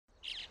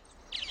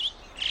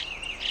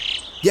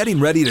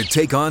Getting ready to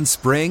take on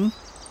spring?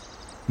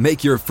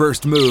 Make your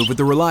first move with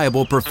the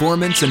reliable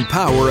performance and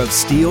power of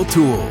Steel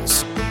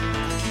tools.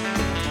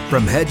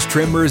 From hedge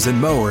trimmers and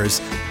mowers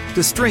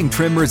to string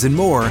trimmers and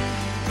more,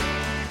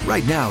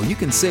 right now you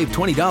can save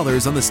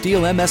 $20 on the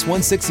Steel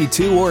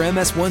MS-162 or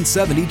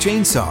MS-170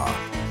 chainsaw.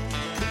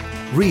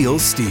 Real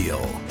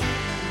Steel.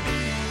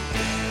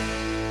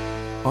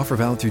 Offer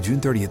valid through June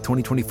 30th,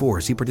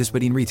 2024. See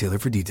participating retailer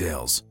for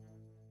details.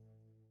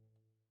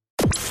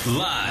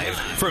 Live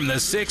from the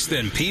 6th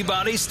and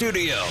Peabody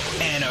Studio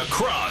and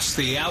across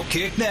the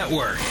Outkick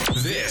Network,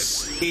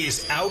 this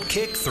is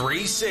Outkick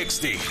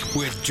 360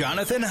 with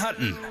Jonathan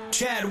Hutton,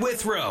 Chad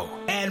Withrow,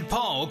 and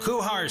Paul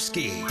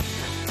Kuharsky.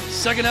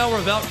 Second hour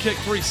of Outkick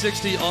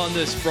 360 on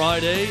this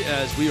Friday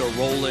as we are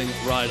rolling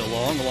right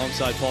along.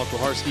 Alongside Paul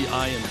Kuharsky,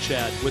 I am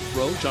Chad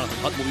Withrow. Jonathan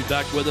Hutton will be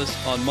back with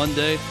us on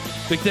Monday.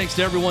 Big thanks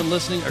to everyone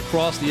listening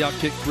across the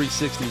Outkick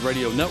 360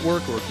 radio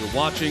network, or if you're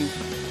watching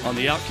on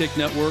the Outkick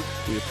Network,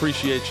 we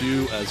appreciate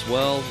you as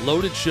well.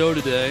 Loaded show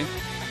today.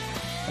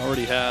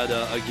 Already had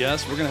a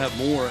guest. We're going to have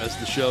more as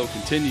the show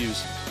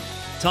continues.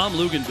 Tom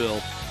Luginbill,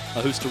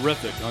 who's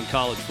terrific on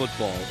college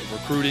football,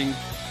 recruiting,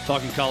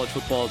 talking college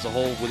football as a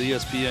whole with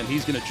ESPN.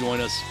 He's going to join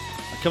us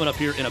coming up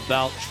here in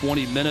about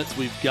 20 minutes.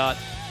 We've got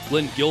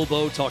Glenn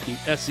Guilbeau talking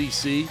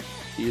SEC.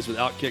 He is with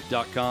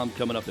Outkick.com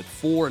coming up at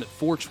 4. And at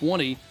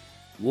 4:20,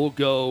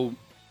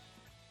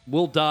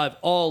 we'll dive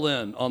all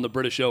in on the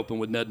British Open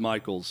with Ned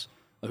Michaels,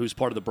 who's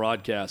part of the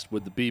broadcast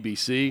with the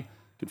BBC. You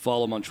can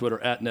follow him on Twitter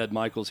at Ned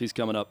Michaels. He's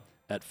coming up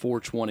at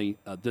 4:20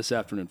 this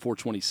afternoon,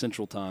 4:20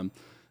 Central Time.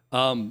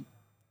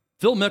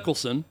 Phil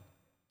Mickelson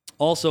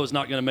also is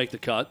not going to make the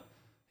cut.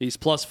 He's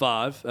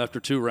 +5 after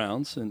 2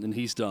 rounds, and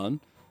he's done,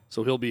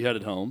 so he'll be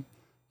headed home.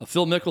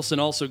 Phil Mickelson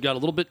also got a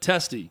little bit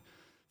testy.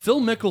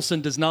 Phil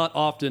Mickelson does not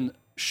often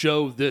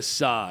show this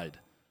side,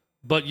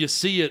 but you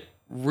see it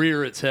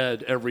rear its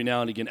head every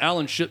now and again.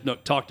 Alan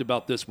Shipnuck talked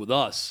about this with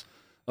us,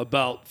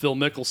 about Phil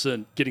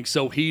Mickelson getting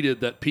so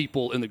heated that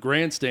people in the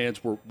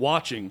grandstands were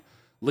watching,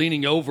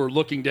 leaning over,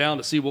 looking down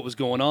to see what was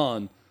going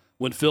on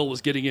when Phil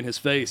was getting in his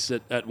face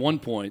at one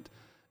point.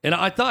 And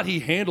I thought he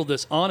handled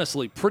this,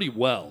 honestly, pretty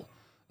well,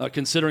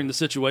 considering the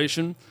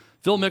situation.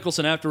 Phil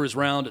Mickelson, after his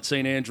round at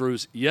St.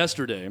 Andrews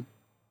yesterday,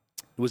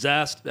 was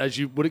asked, as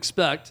you would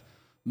expect,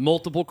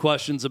 multiple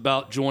questions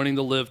about joining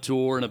the LIV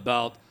Tour and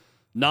about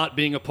not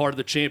being a part of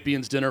the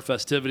Champions Dinner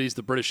festivities,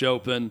 the British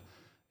Open.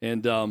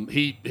 And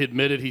he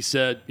admitted, he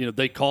said,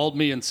 they called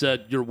me and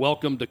said, you're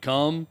welcome to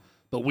come,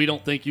 but we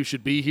don't think you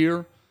should be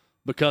here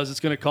because it's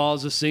going to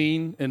cause a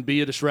scene and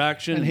be a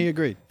distraction. And he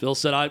agreed. Phil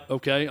said, I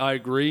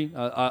agree.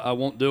 I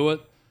won't do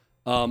it.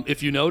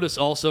 If you notice,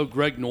 also,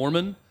 Greg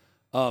Norman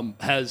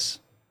has,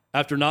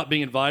 after not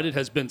being invited,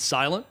 has been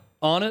silent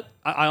on it.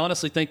 I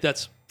honestly think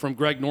that's from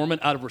Greg Norman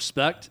out of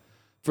respect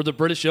for the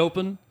British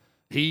Open.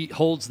 He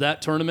holds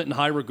that tournament in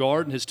high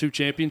regard and his 2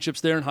 championships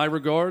there in high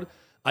regard.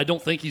 I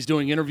don't think he's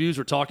doing interviews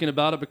or talking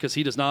about it because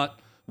he does not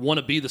want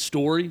to be the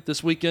story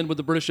this weekend with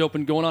the British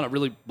Open going on. I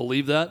really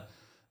believe that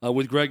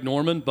with Greg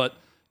Norman. But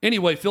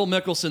anyway, Phil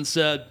Mickelson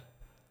said,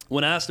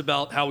 when asked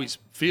about how he's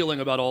feeling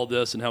about all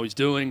this and how he's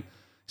doing, he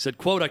said,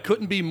 quote, I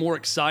couldn't be more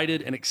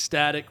excited and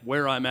ecstatic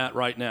where I'm at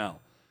right now.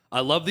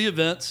 I love the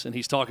events, and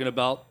he's talking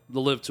about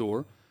the LIV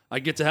Tour. I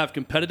get to have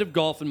competitive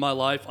golf in my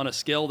life on a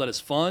scale that is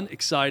fun,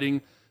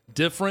 exciting,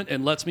 different,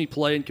 and lets me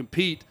play and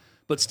compete,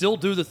 but still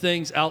do the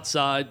things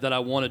outside that I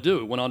want to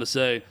do. Went on to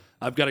say,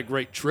 I've got a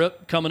great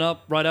trip coming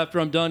up right after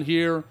I'm done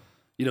here.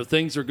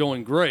 Things are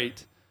going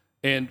great.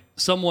 And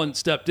someone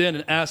stepped in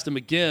and asked him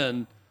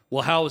again,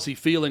 well, how is he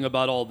feeling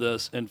about all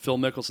this? And Phil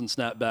Mickelson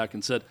snapped back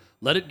and said,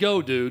 let it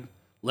go, dude.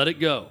 Let it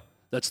go.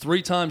 That's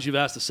 3 times you've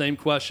asked the same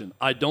question.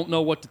 I don't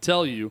know what to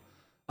tell you.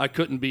 I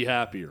couldn't be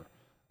happier.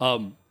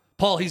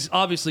 Paul, he's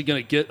obviously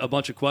going to get a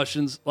bunch of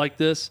questions like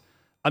this.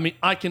 I mean,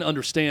 I can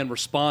understand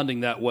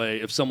responding that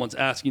way if someone's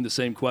asking the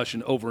same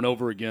question over and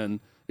over again,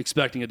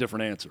 expecting a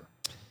different answer.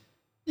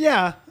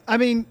 Yeah, I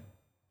mean,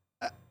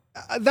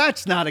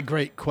 that's not a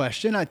great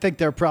question. I think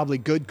they're probably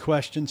good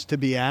questions to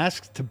be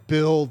asked to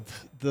build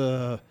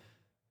the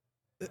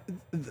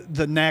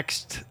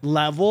next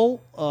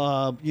level,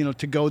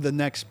 to go the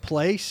next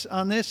place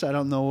on this. I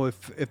don't know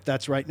if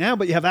that's right now,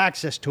 but you have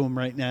access to them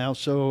right now,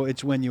 so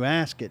it's when you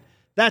ask it.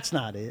 That's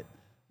not it,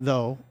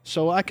 though.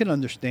 So I can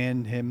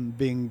understand him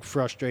being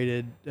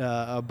frustrated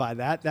by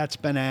that. That's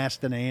been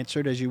asked and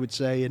answered, as you would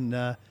say,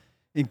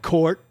 in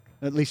court,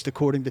 at least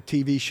according to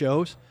TV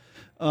shows.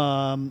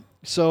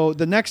 So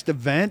the next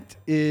event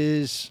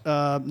is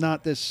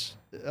not this.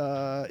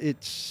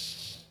 It's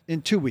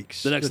in 2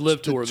 weeks. The next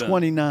LIV Tour event.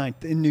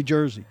 29th in New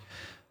Jersey.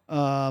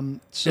 So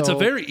it's a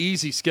very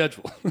easy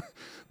schedule,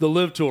 the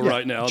LIV Tour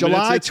right now.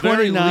 July it's 29th,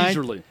 very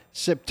leisurely.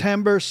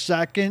 September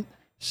 2nd,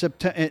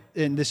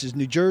 and this is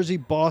New Jersey,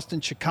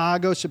 Boston,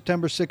 Chicago,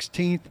 September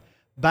 16th,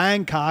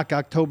 Bangkok,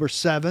 October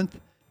 7th,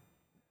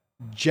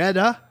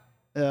 Jeddah,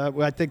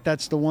 I think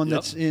that's the one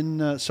that's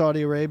in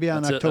Saudi Arabia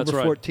on October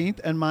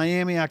 14th, and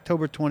Miami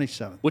October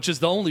 27th. Which is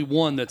the only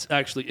one that's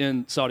actually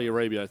in Saudi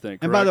Arabia, I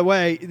think. And by the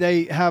way,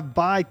 they have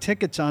buy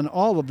tickets on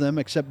all of them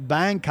except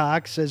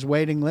Bangkok says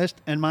waiting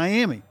list and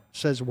Miami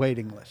says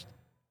waiting list.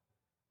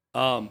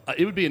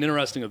 It would be an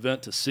interesting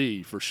event to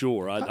see for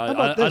sure.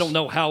 I don't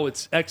know how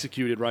it's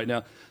executed right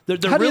now.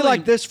 How do you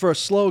like this for a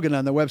slogan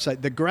on the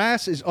website? The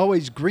grass is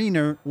always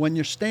greener when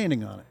you're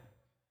standing on it.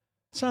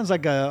 Sounds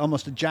like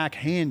almost a Jack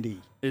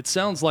Handy. It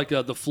sounds like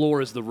the floor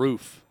is the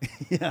roof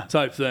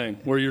type thing,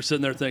 where you're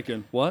sitting there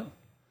thinking, what?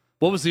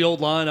 What was the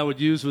old line I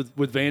would use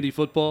with Vandy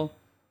football?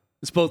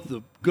 It's both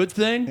the good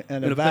thing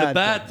and a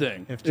bad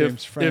thing. If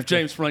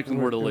James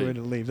Franklin were to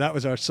leave. That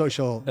was our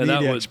social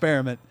media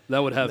experiment. That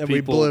would have that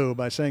people. We blew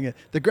by saying it.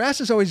 The grass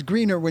is always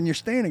greener when you're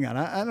standing on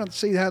it. I don't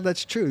see how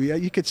that's true. Yeah,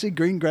 you could see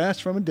green grass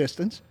from a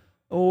distance,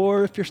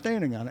 or if you're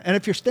standing on it. And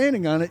if you're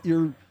standing on it,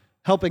 you're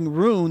helping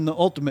ruin the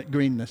ultimate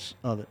greenness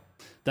of it.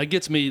 That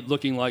gets me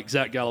looking like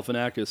Zach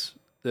Galifianakis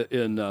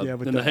in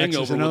The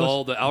Hangover with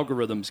all the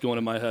algorithms going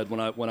in my head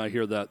when I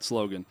hear that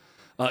slogan.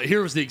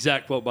 Here was the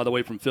exact quote, by the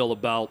way, from Phil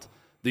about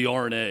the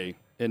RNA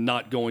and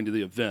not going to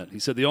the event. He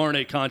said, the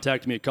RNA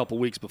contacted me a couple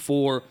weeks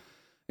before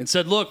and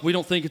said, look, we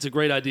don't think it's a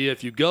great idea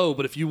if you go,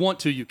 but if you want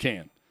to, you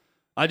can.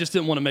 I just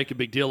didn't want to make a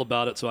big deal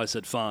about it, so I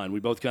said, fine. We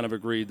both kind of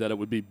agreed that it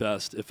would be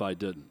best if I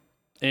didn't.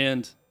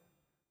 And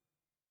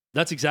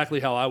that's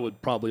exactly how I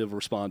would probably have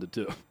responded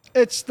to.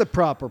 It's the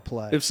proper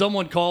play. If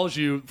someone calls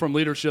you from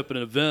leadership at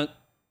an event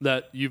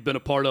that you've been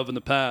a part of in the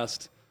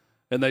past,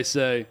 and they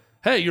say,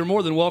 hey, you're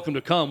more than welcome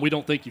to come. We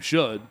don't think you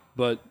should,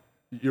 but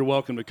you're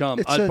welcome to come.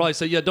 I'd probably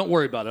say, yeah, don't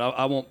worry about it.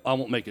 I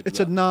won't make it. It's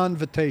a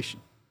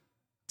non-invitation.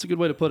 It's a good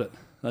way to put it.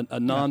 A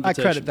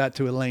non-invitation. I credit that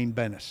to Elaine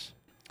Bennis.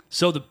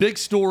 So the big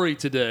story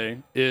today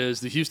is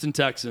the Houston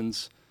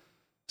Texans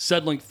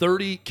settling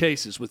 30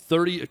 cases with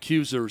 30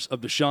 accusers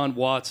of Deshaun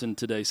Watson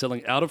today,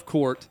 settling out of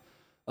court.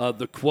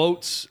 The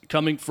quotes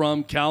coming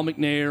from Cal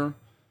McNair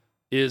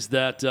is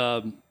that,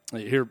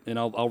 here, and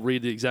I'll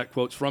read the exact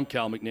quotes from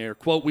Cal McNair.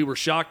 Quote, we were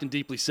shocked and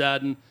deeply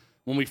saddened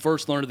when we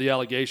first learned of the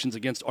allegations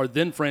against our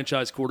then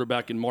franchise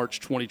quarterback in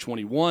March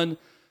 2021.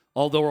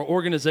 Although our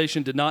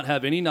organization did not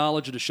have any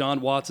knowledge of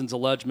Deshaun Watson's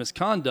alleged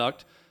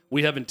misconduct,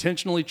 we have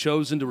intentionally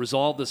chosen to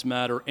resolve this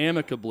matter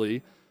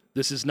amicably.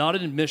 This is not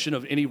an admission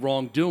of any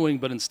wrongdoing,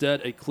 but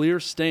instead a clear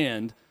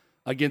stand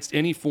against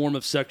any form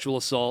of sexual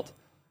assault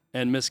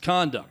and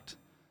misconduct.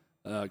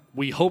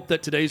 We hope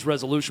that today's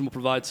resolution will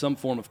provide some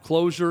form of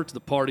closure to the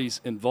parties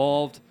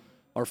involved,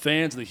 our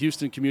fans, and the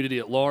Houston community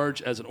at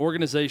large. As an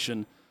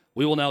organization,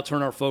 we will now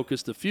turn our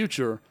focus to the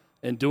future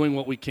and doing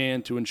what we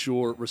can to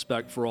ensure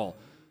respect for all.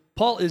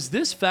 Paul, is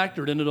this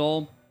factored in at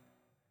all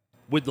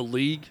with the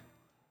league?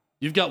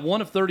 You've got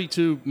one of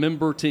 32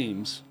 member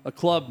teams, a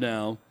club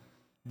now,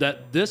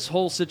 that this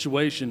whole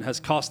situation has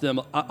cost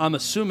them, I'm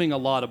assuming, a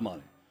lot of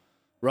money.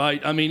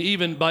 Right? I mean,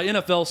 even by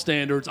NFL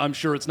standards, I'm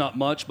sure it's not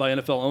much by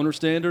NFL owner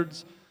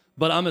standards,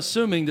 but I'm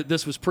assuming that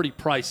this was pretty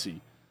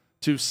pricey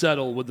to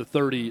settle with the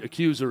 30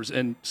 accusers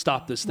and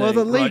stop this thing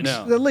right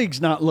now. The league's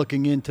not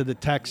looking into the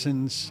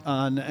Texans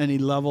on any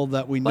level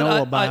that we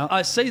know about.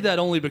 I say that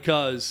only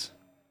because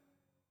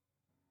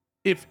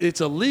if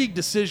it's a league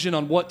decision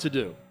on what to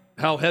do,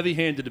 how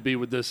heavy-handed to be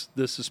with this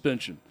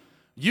suspension,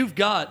 you've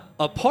got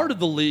a part of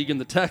the league and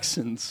the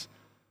Texans,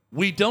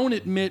 we don't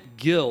admit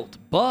guilt,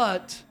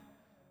 but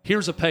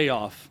here's a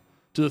payoff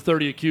to the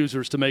 30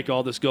 accusers to make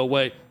all this go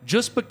away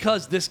just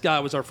because this guy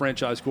was our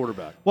franchise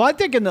quarterback. Well, I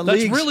think in the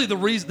league... That's really the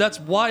reason. That's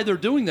why they're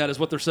doing that is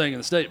what they're saying in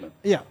the statement.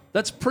 Yeah.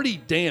 That's pretty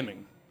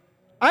damning.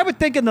 I would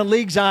think in the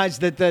league's eyes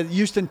that the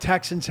Houston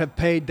Texans have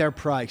paid their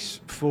price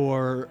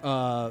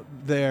for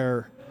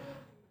their...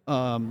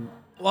 Well,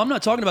 I'm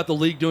not talking about the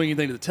league doing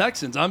anything to the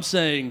Texans. I'm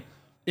saying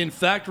in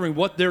factoring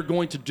what they're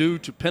going to do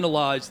to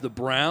penalize the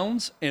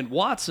Browns and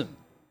Watson.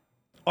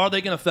 Are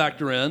they going to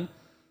factor in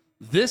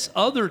this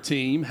other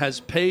team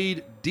has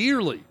paid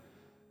dearly,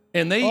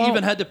 and they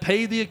even had to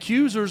pay the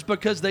accusers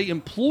because they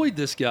employed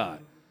this guy.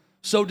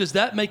 So does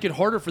that make it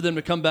harder for them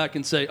to come back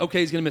and say, okay,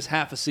 he's going to miss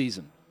half a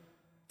season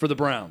for the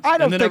Browns,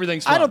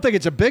 everything's fine? I don't think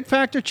it's a big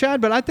factor, Chad,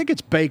 but I think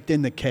it's baked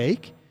in the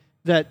cake.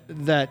 That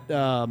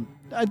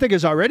I think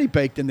is already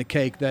baked in the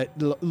cake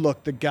that,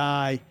 look, the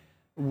guy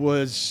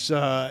was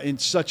in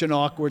such an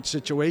awkward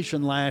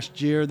situation last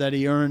year that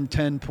he earned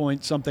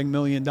 $10-point-something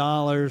million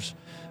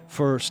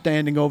for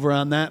standing over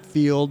on that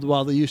field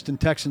while the Houston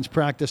Texans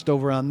practiced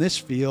over on this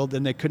field,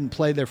 and they couldn't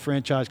play their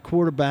franchise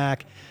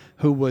quarterback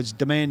who was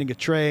demanding a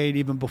trade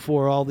even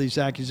before all these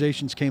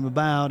accusations came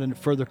about, and it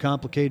further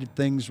complicated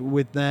things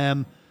with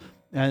them,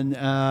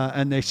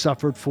 and they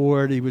suffered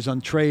for it. He was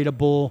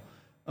untradeable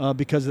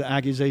because of the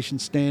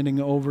accusations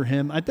standing over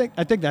him. I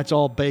think that's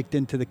all baked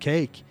into the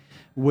cake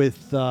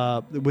with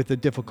the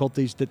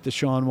difficulties that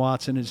Deshaun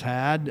Watson has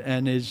had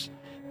and is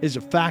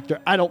a factor.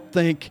 I don't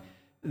think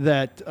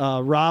that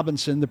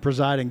Robinson, the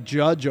presiding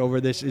judge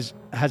over this,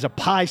 has a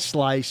pie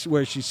slice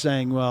where she's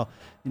saying, well,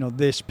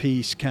 this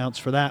piece counts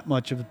for that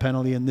much of the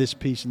penalty and this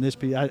piece and this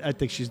piece. I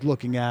think she's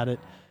looking at it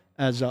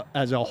as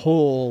a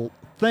whole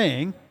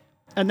thing.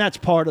 And that's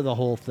part of the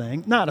whole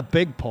thing. Not a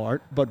big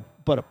part, but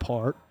a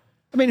part.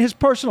 I mean, his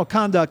personal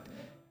conduct,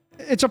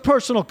 it's a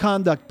personal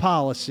conduct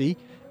policy,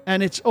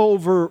 and it's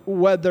over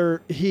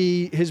whether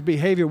his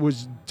behavior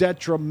was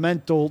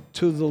detrimental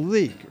to the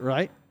league,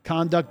 right?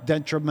 Conduct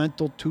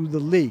detrimental to the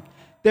league.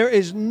 There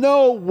is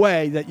no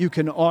way that you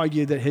can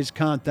argue that his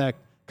conduct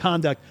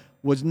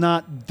was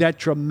not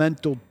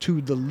detrimental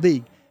to the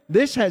league.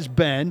 This has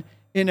been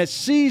in a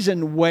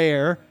season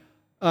where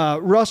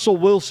Russell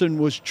Wilson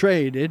was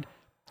traded,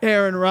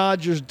 Aaron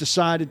Rodgers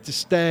decided to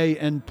stay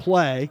and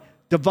play,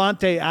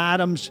 Devontae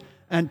Adams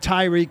and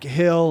Tyreek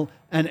Hill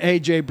and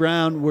A.J.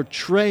 Brown were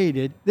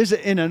traded. This is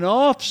in an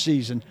off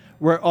season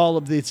where all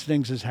of these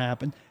things has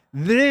happened.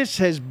 This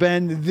has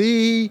been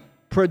the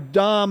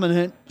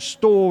predominant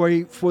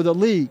story for the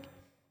league.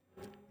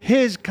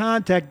 His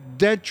contact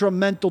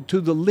detrimental to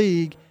the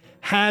league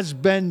has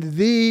been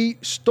the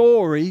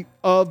story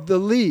of the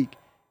league.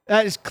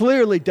 That is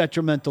clearly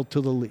detrimental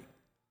to the league.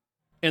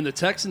 And the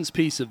Texans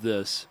piece of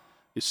this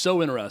is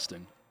so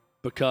interesting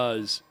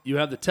because you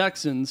have the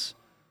Texans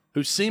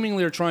who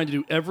seemingly are trying to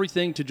do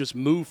everything to just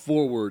move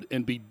forward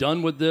and be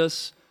done with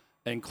this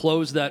and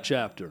close that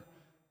chapter.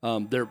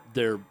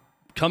 They're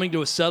coming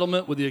to a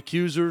settlement with the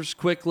accusers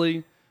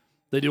quickly.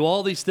 They do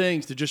all these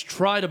things to just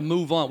try to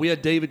move on. We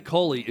had David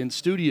Coley in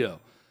studio,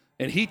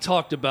 and he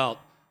talked about,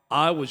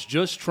 I was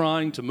just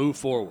trying to move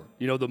forward.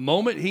 You know, the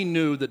moment he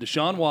knew that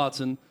Deshaun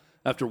Watson,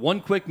 after one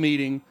quick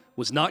meeting,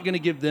 was not going to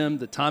give them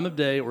the time of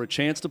day or a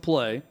chance to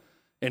play,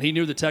 and he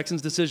knew the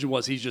Texans' decision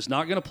was he's just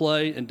not going to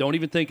play and don't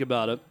even think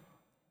about it.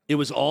 It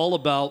was all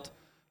about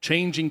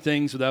changing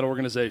things with that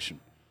organization,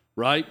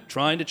 right?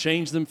 Trying to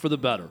change them for the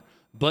better.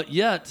 But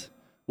yet,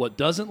 what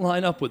doesn't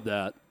line up with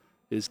that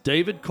is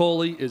David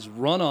Coley is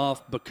run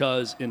off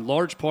because, in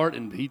large part,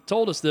 and he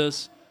told us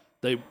this,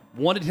 they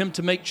wanted him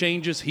to make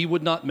changes he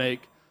would not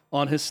make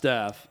on his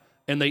staff,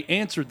 and they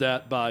answered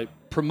that by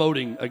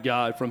promoting a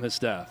guy from his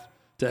staff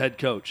to head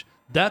coach.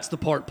 That's the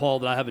part, Paul,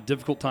 that I have a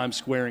difficult time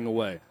squaring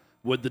away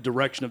with the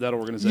direction of that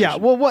organization. Yeah,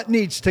 well, what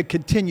needs to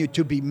continue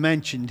to be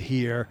mentioned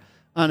here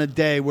on a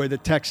day where the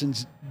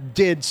Texans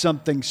did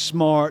something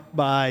smart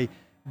by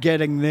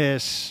getting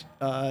this,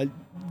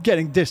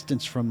 getting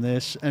distance from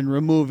this and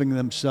removing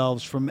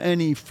themselves from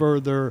any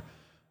further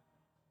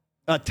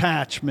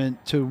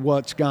attachment to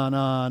what's gone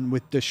on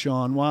with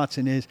Deshaun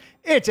Watson is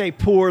it's a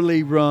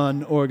poorly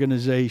run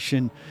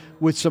organization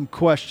with some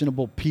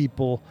questionable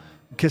people.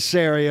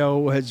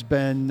 Caserio has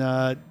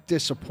been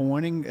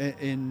disappointing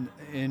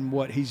in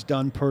what he's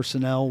done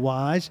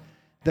personnel-wise.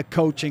 The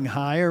coaching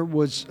hire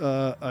was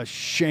a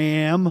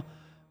sham.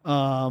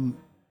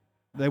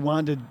 They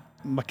wanted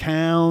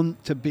McCown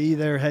to be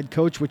their head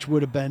coach, which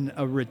would have been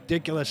a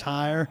ridiculous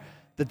hire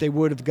that they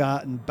would have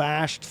gotten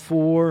bashed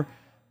for,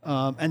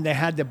 and they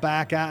had to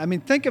back out. I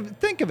mean, think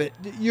of it.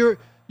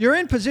 You're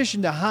in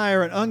position to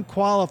hire an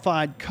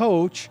unqualified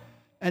coach,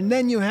 and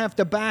then you have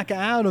to back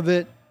out of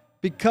it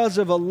because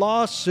of a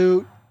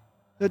lawsuit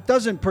that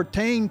doesn't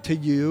pertain to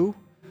you,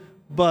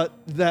 but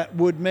that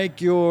would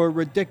make your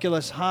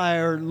ridiculous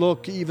hire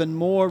look even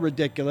more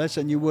ridiculous,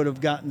 and you would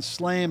have gotten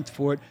slammed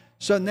for it.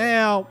 So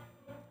now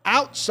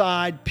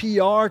outside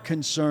PR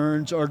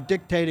concerns are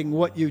dictating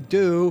what you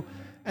do,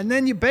 and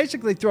then you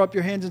basically throw up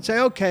your hands and say,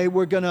 okay,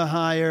 we're going to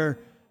hire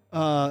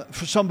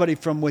for somebody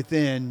from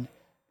within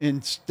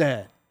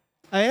instead.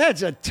 I mean,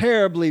 that's a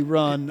terribly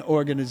run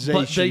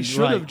organization. But they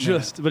should have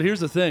just now. – but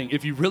here's the thing.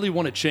 If you really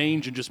want to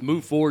change and just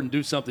move forward and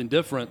do something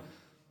different,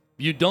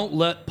 you don't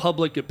let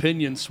public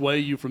opinion sway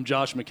you from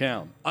Josh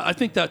McCown. I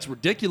think that's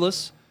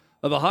ridiculous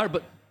of a hire,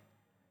 but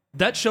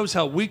that shows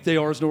how weak they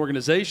are as an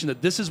organization,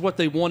 that this is what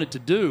they wanted to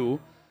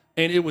do,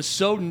 and it was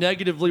so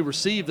negatively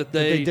received that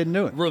they didn't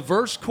do it.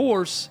 Reversed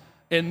course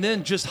and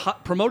then just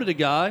promoted a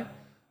guy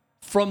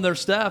from their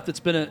staff that's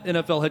been an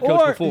NFL head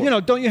coach before. Or,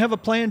 don't you have a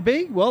plan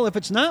B? Well, if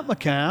it's not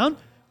McCown,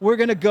 we're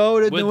going to go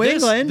to New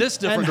England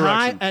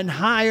and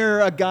hire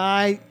a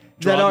guy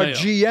that our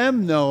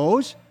GM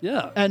knows.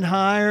 Yeah. And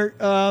hire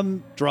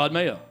Gerard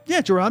Mayo.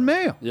 Yeah, Gerard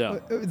Mayo. Yeah.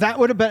 That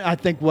would have been, I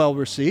think, well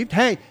received.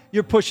 Hey,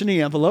 you're pushing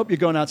the envelope. You're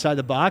going outside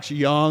the box.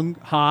 Young,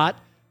 hot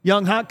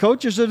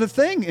coaches are the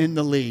thing in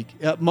the league,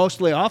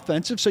 mostly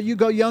offensive. So you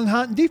go young,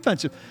 hot, and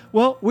defensive.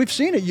 Well, we've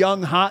seen a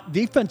young, hot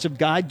defensive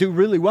guy do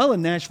really well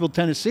in Nashville,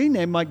 Tennessee,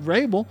 named Mike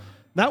Vrabel.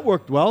 That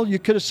worked well. You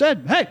could have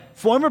said, hey,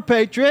 former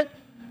Patriot,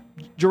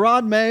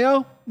 Gerard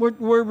Mayo,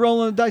 we're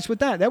rolling the dice with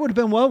that. That would have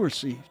been well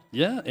received.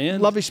 Yeah,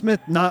 and Lovie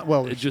Smith, not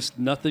well received. It just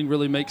nothing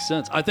really makes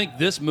sense. I think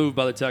this move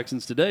by the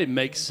Texans today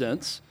makes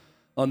sense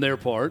on their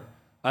part.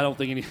 I don't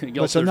think anything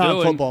else they're doing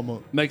non-football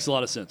move. Makes a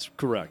lot of sense.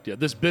 Correct. Yeah,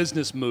 this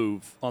business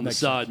move on the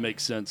side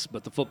makes sense,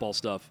 but the football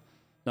stuff,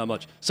 not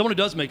much. Someone who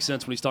does make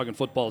sense when he's talking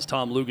football is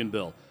Tom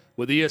Luginbill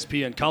with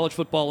ESPN, college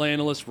football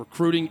analyst,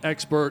 recruiting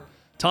expert.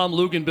 Tom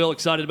Luginbill,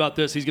 excited about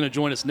this. He's going to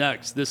join us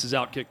next. This is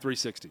Outkick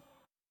 360.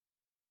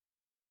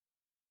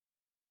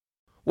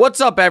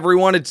 What's up,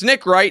 everyone? It's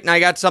Nick Wright, and I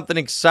got something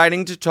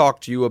exciting to talk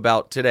to you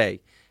about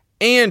today.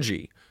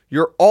 Angie,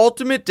 your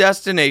ultimate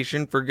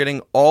destination for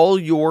getting all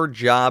your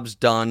jobs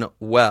done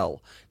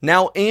well.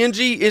 Now,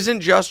 Angie isn't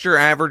just your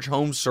average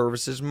home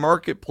services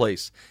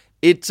marketplace.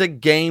 It's a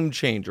game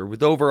changer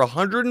with over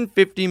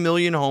 150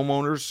 million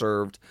homeowners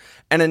served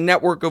and a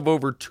network of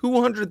over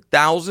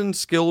 200,000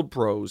 skilled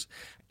pros.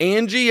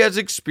 Angie has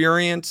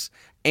experience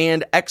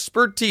and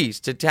expertise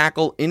to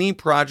tackle any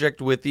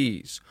project with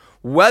ease.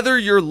 Whether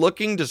you're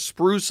looking to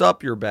spruce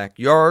up your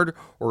backyard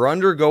or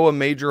undergo a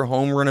major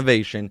home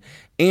renovation,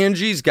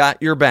 Angie's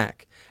got your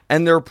back.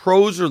 And their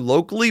pros are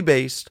locally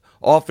based,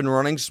 often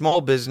running small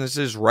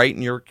businesses right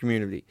in your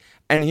community.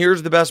 And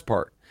here's the best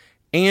part.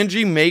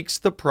 Angie makes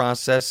the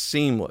process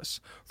seamless.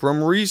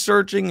 From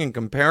researching and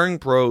comparing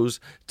pros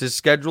to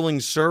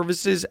scheduling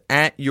services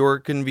at your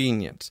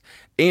convenience.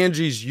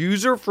 Angie's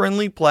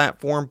user-friendly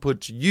platform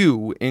puts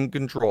you in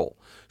control.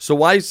 So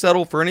why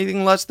settle for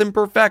anything less than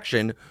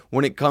perfection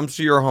when it comes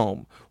to your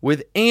home?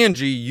 With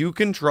Angie, you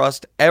can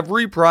trust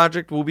every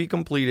project will be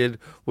completed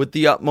with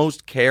the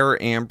utmost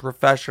care and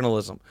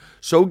professionalism.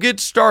 So get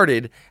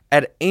started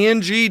at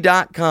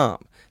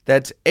Angie.com.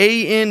 That's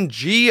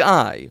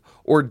ANGI,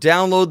 or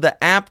download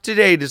the app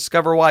today to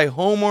discover why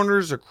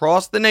homeowners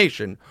across the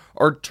nation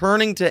are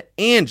turning to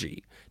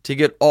Angie to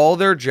get all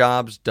their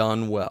jobs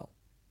done well.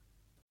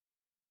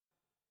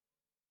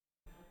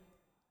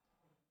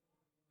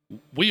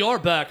 We are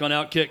back on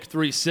Outkick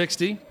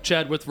 360.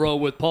 Chad Withrow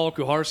with Paul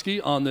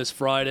Kuharsky on this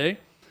Friday.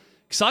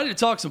 Excited to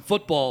talk some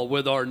football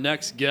with our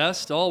next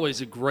guest. Always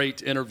a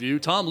great interview.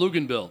 Tom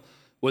Luginbill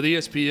with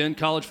ESPN,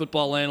 college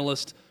football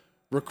analyst,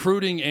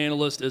 recruiting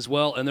analyst as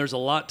well. And there's a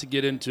lot to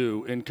get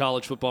into in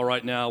college football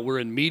right now. We're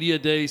in media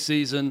day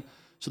season,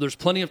 so there's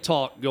plenty of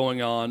talk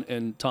going on.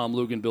 And Tom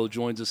Luginbill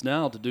joins us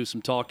now to do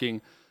some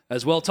talking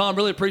as well. Tom,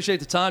 really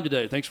appreciate the time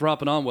today. Thanks for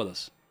hopping on with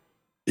us.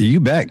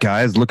 You bet,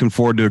 guys. Looking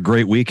forward to a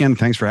great weekend.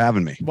 Thanks for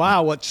having me.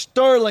 Wow, what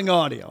sterling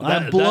audio.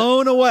 I'm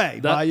blown away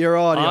by your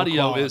audio.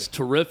 Audio quality. is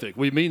terrific.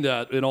 We mean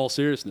that in all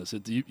seriousness.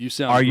 You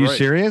sound Are great. you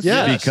serious?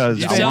 Yes.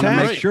 Because I want to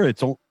make sure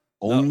it's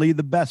only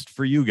the best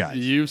for you guys.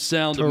 You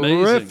sound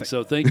Terrific. amazing.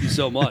 So thank you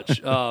so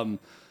much.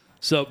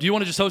 So do you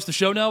want to just host the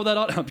show now with that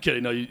audio? I'm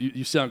kidding. No,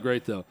 you sound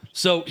great, though.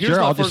 So here's sure,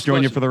 my I'll first just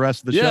join you question. for the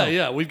rest of the show.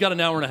 Yeah. We've got an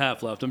hour and a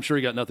half left. I'm sure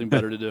you got nothing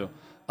better to do.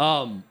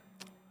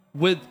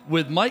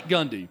 With Mike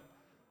Gundy,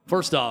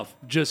 first off,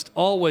 just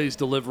always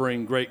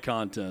delivering great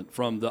content,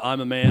 from the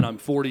I'm a man, I'm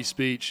 40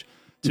 speech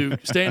to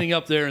standing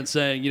up there and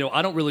saying,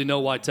 I don't really know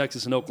why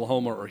Texas and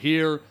Oklahoma are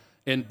here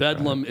and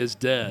Bedlam is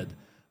dead.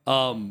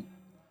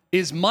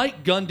 Is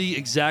Mike Gundy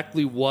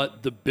exactly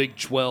what the Big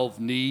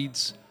 12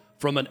 needs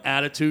from an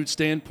attitude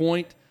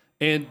standpoint?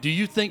 And do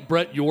you think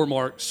Brett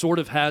Yormark sort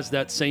of has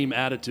that same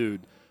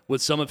attitude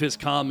with some of his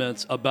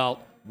comments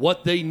about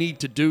what they need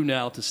to do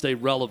now to stay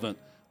relevant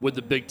with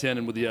the Big Ten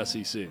and with the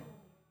SEC?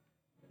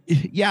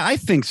 Yeah, I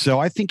think so.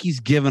 I think he's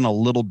given a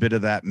little bit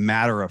of that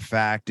matter of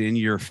fact, in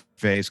your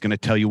face, going to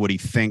tell you what he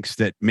thinks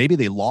that maybe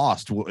they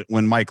lost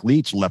when Mike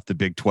Leach left the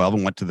Big 12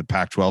 and went to the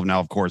Pac-12. Now,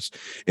 of course,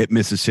 at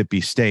Mississippi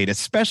State,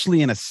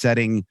 especially in a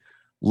setting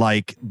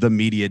like the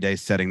media day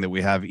setting that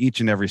we have each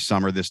and every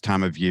summer this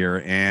time of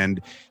year.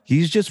 And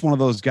he's just one of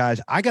those guys.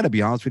 I got to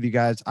be honest with you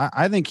guys.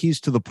 I think he's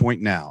to the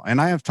point now.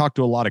 And I have talked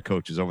to a lot of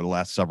coaches over the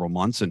last several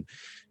months, and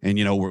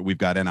we've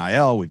got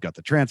NIL, we've got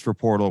the transfer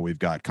portal, we've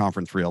got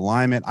conference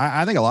realignment.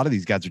 I think a lot of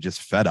these guys are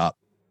just fed up,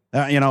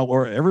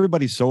 or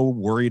everybody's so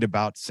worried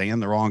about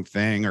saying the wrong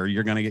thing, or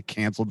you're going to get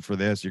canceled for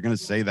this, you're going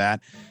to say that.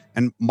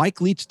 And Mike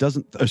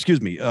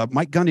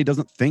Gundy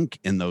doesn't think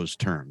in those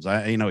terms.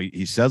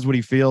 He says what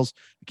he feels.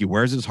 He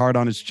wears his heart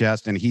on his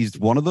chest, and he's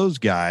one of those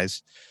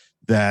guys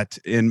that,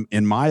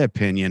 in my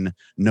opinion,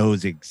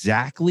 knows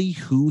exactly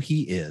who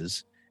he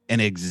is and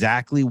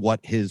exactly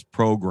what his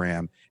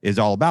program is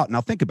all about.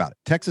 Now, think about it.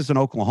 Texas and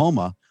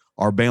Oklahoma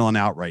are bailing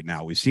out right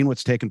now. We've seen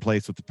what's taken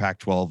place with the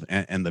Pac-12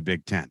 and the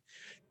Big Ten.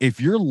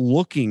 If you're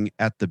looking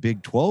at the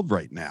Big 12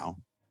 right now,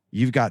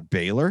 you've got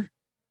Baylor,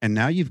 and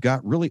now you've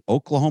got really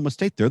Oklahoma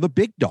State. They're the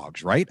big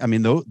dogs, right? I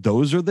mean,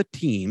 those are the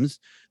teams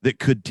that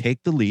could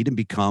take the lead and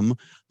become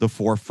the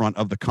forefront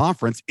of the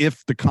conference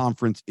if the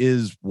conference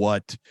is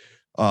what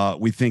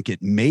we think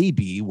it may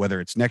be, whether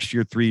it's next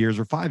year, 3 years,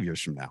 or 5 years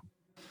from now.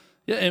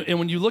 Yeah, and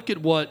when you look at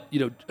what,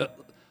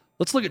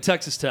 let's look at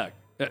Texas Tech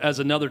as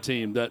another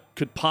team that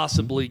could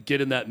possibly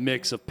get in that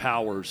mix of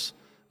powers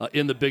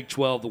in the Big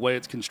 12, the way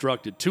it's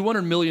constructed.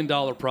 $200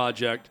 million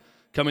project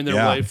coming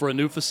their way for a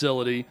new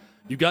facility.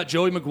 You got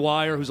Joey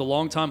McGuire, who's a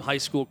longtime high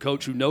school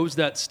coach who knows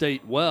that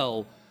state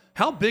well.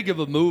 How big of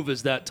a move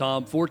is that,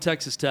 Tom, for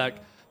Texas Tech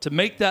to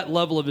make that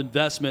level of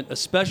investment,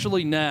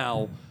 especially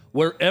now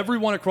where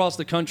everyone across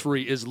the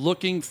country is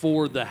looking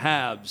for the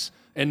haves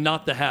and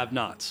not the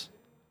have-nots?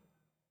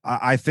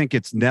 I think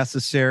it's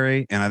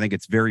necessary, and I think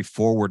it's very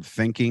forward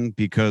thinking,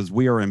 because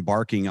we are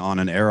embarking on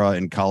an era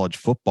in college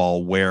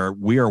football where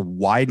we are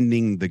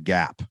widening the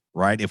gap,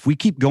 right? If we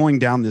keep going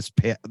down this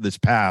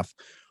path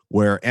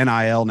where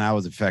NIL now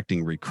is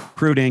affecting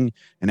recruiting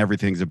and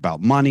everything's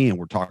about money, and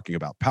we're talking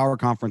about power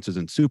conferences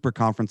and super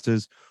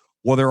conferences,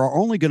 well, there are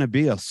only going to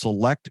be a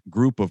select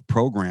group of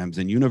programs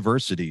and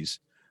universities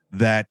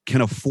that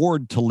can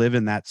afford to live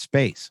in that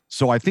space.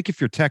 So I think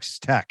if you're Texas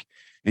Tech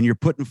and you're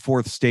putting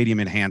forth stadium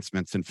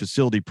enhancements and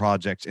facility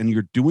projects, and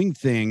you're doing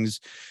things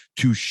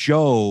to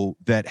show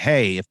that,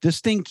 hey, if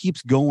this thing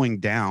keeps going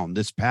down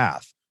this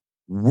path,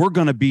 we're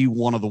going to be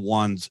one of the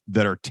ones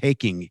that are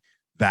taking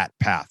that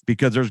path,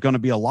 because there's going to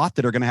be a lot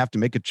that are going to have to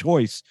make a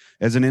choice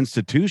as an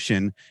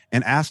institution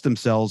and ask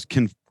themselves,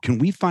 can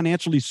we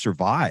financially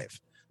survive?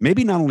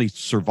 Maybe not only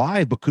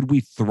survive, but could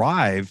we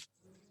thrive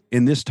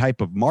in this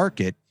type of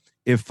market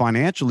if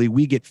financially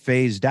we get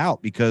phased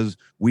out because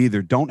we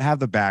either don't have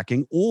the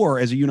backing, or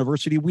as a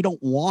university, we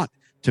don't want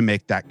to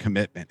make that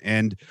commitment.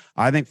 And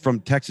I think from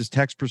Texas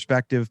Tech's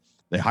perspective,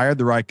 they hired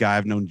the right guy.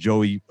 I've known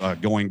Joey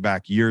going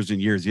back years and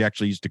years. He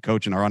actually used to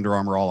coach in our Under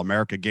Armour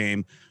All-America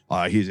game.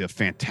 He's a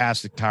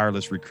fantastic,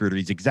 tireless recruiter.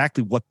 He's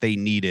exactly what they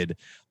needed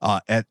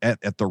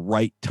at the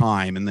right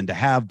time. And then to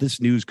have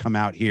this news come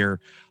out here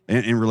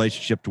in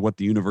relationship to what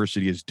the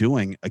university is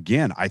doing,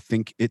 again, I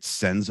think it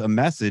sends a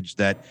message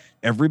that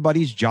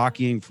everybody's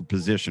jockeying for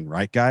position,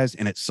 right, guys?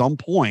 And at some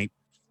point,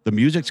 the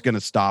music's going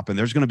to stop, and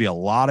there's going to be a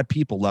lot of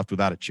people left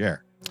without a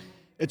chair.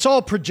 It's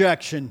all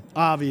projection,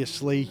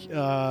 obviously,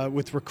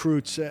 with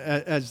recruits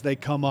as they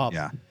come up.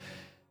 Yeah.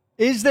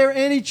 Is there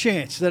any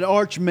chance that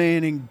Arch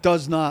Manning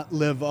does not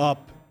live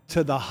up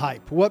to the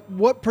hype?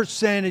 What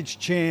percentage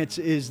chance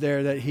is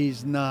there that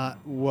he's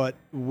not what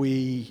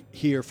we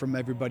hear from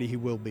everybody he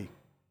will be?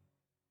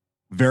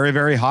 Very,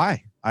 very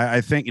high.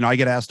 I think, I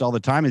get asked all the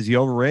time, is he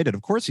overrated?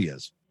 Of course he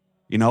is.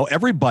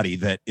 Everybody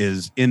that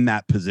is in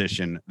that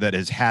position that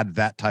has had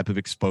that type of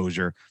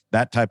exposure,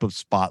 that type of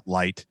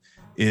spotlight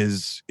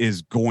is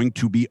going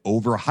to be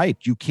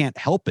overhyped. You can't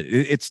help it.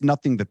 It's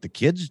nothing that the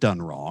kid's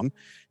done wrong.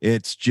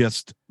 It's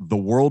just the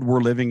world we're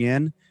living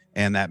in,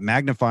 and that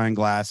magnifying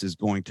glass is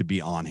going to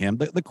be on him.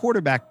 The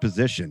quarterback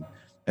position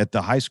at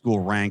the high school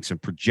ranks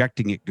and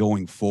projecting it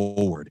going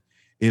forward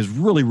is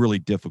really, really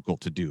difficult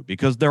to do,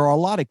 because there are a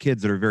lot of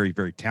kids that are very,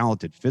 very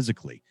talented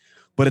physically,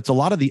 but it's a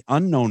lot of the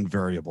unknown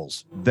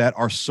variables that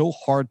are so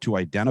hard to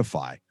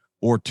identify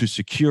or to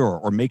secure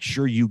or make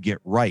sure you get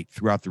right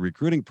throughout the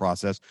recruiting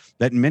process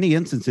that in many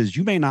instances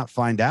you may not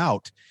find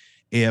out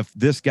if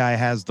this guy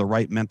has the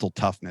right mental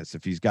toughness,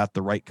 if he's got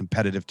the right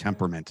competitive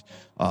temperament,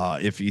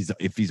 if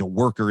he's a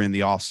worker in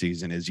the off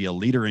season, is he a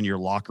leader in your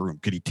locker room?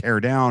 Could he tear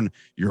down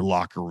your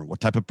locker room?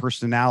 What type of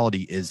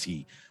personality is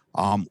he?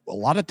 A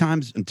lot of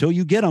times until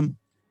you get him,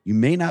 you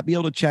may not be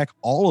able to check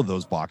all of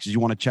those boxes. You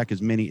want to check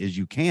as many as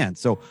you can.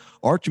 So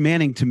Arch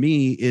Manning to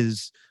me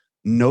is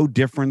no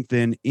different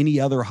than any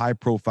other high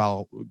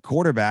profile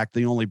quarterback.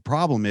 The only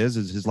problem is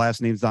his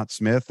last name's not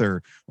Smith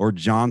or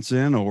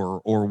Johnson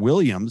or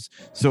Williams.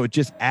 So it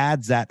just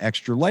adds that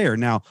extra layer.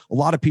 Now, a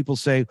lot of people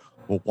say,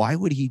 well, why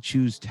would he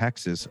choose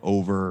Texas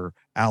over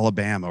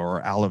Alabama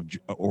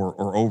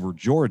or over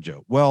Georgia?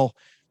 Well,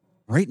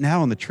 right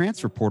now in the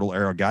transfer portal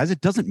era, guys,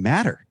 it doesn't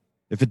matter.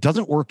 If it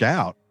doesn't work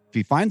out, if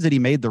he finds that he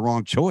made the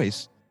wrong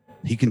choice,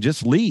 he can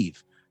just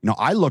leave.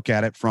 I look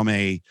at it from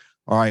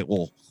all right,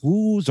 well,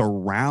 who's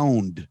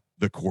around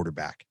the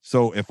quarterback?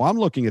 So if I'm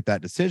looking at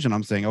that decision,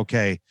 I'm saying,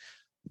 okay,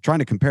 I'm trying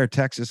to compare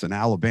Texas and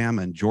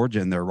Alabama and Georgia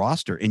in their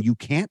roster, and you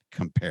can't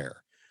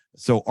compare.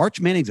 So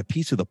Arch Manning's a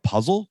piece of the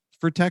puzzle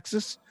for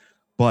Texas,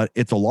 but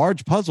it's a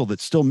large puzzle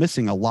that's still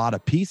missing a lot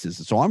of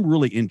pieces. So I'm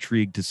really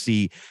intrigued to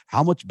see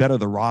how much better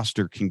the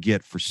roster can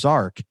get for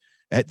Sark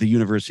at the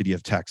University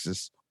of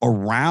Texas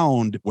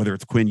around, whether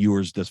it's Quinn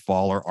Ewers this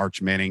fall or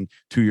Arch Manning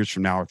 2 years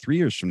from now or 3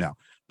 years from now.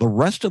 The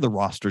rest of the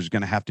roster is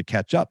going to have to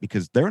catch up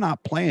because they're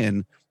not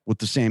playing with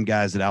the same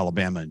guys that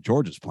Alabama and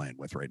Georgia's playing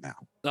with right now.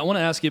 I want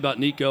to ask you about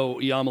Nico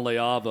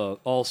Iamaleava,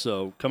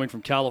 also coming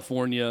from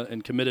California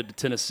and committed to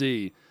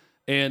Tennessee.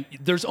 And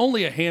there's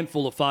only a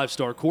handful of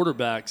five-star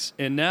quarterbacks.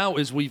 And now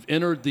as we've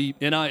entered the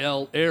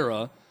NIL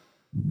era,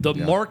 the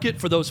market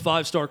for those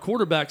five-star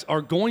quarterbacks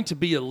are going to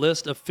be a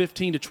list of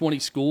 15 to 20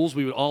 schools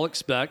we would all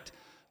expect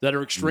that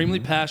are extremely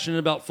passionate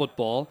about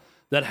football,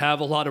 that have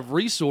a lot of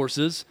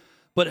resources.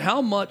 But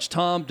how much,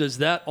 Tom, does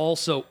that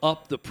also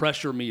up the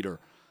pressure meter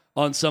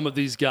on some of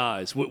these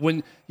guys?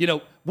 When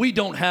we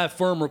don't have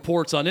firm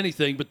reports on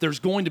anything, but there's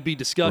going to be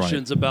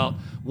discussions about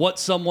what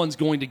someone's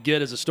going to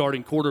get as a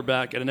starting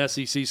quarterback at an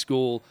SEC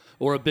school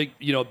or a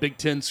Big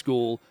Ten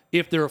school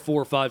if they're a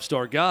 4 or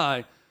 5-star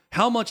guy.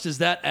 How much does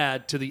that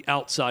add to the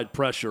outside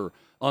pressure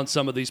on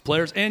some of these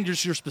players? And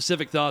just your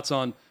specific thoughts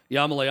on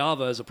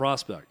Iamaleava as a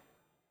prospect.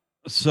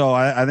 So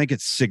I think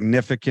it's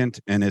significant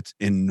and it's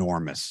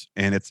enormous,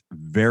 and it's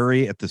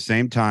very, at the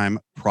same time,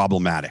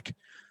 problematic.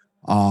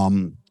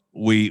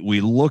 We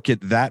look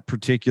at that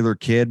particular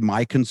kid.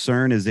 My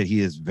concern is that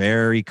he is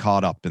very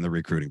caught up in the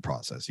recruiting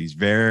process. He's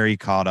very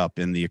caught up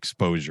in the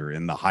exposure,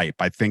 in the hype.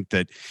 I think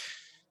that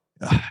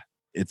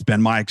it's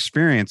been my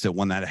experience that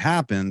when that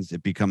happens,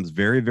 it becomes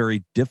very,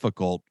 very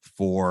difficult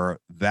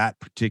for that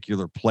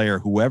particular player,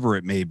 whoever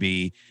it may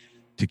be,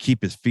 to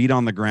keep his feet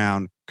on the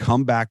ground,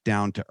 come back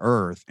down to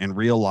earth, and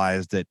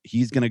realize that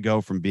he's going to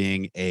go from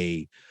being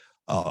a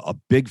a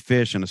big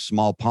fish in a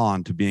small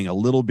pond to being a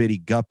little bitty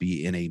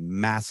guppy in a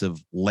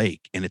massive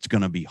lake, and it's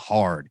going to be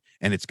hard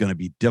and it's going to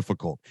be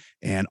difficult,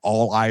 and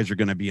all eyes are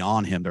going to be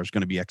on him. There's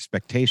going to be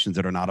expectations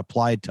that are not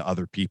applied to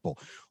other people.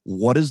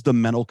 What is the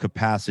mental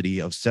capacity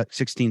of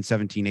 16,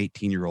 17,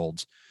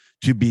 18-year-olds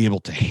to be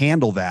able to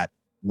handle that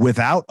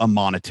without a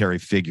monetary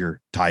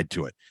figure tied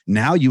to it?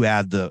 Now you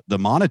add the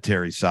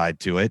monetary side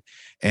to it,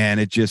 and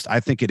I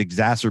think it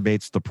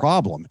exacerbates the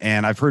problem.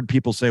 And I've heard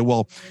people say,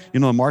 well,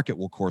 the market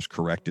will course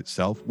correct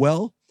itself.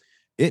 Well,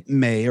 it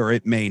may or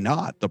it may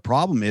not. The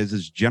problem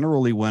is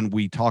generally when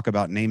we talk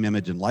about name,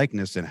 image, and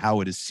likeness and how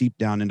it is seeped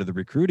down into the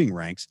recruiting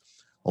ranks,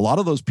 a lot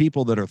of those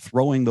people that are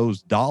throwing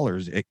those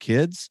dollars at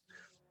kids,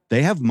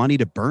 they have money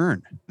to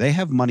burn. They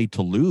have money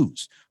to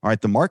lose. All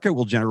right. The market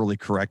will generally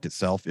correct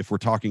itself if we're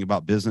talking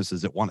about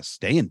businesses that want to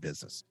stay in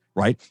business,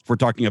 right? If we're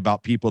talking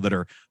about people that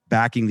are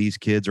backing these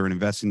kids or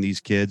investing in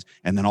these kids,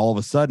 and then all of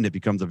a sudden it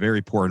becomes a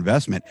very poor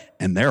investment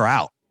and they're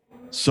out.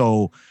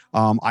 So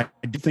I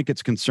do think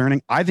it's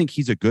concerning. I think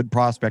he's a good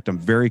prospect. I'm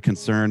very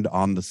concerned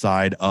on the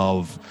side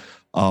of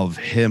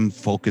him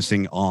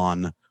focusing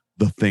on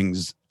the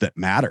things that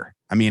matter.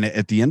 I mean,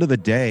 at the end of the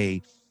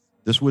day,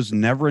 this was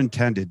never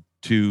intended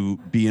to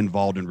be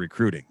involved in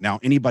recruiting. Now,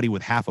 anybody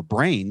with half a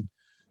brain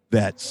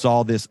that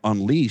saw this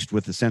unleashed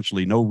with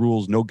essentially no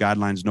rules, no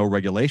guidelines, no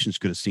regulations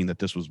could have seen that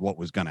this was what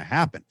was going to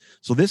happen.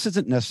 So this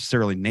isn't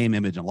necessarily name,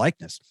 image, and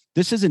likeness.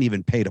 This isn't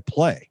even pay to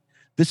play.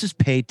 This is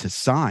pay to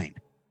sign.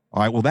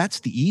 All right, well,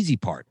 that's the easy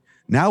part.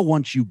 Now,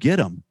 once you get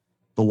them,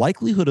 the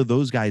likelihood of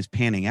those guys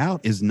panning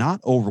out is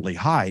not overly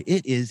high.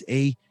 It is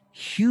a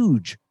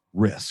huge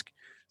risk.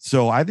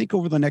 So I think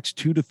over the next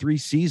 2 to 3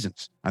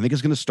 seasons, I think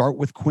it's going to start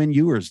with Quinn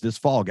Ewers this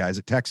fall, guys,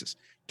 at Texas.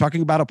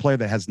 Talking about a player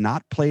that has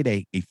not played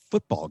a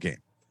football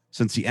game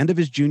since the end of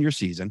his junior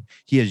season.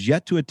 He has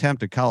yet to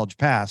attempt a college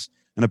pass,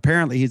 and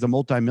apparently he's a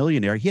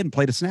multimillionaire. He hadn't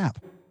played a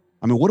snap.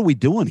 I mean, what are we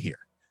doing here?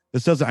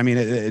 This doesn't, I mean,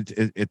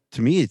 it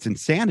to me, it's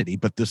insanity,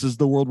 but this is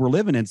the world we're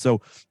living in. So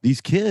these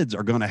kids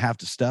are going to have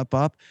to step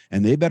up,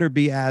 and they better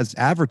be as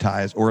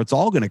advertised, or it's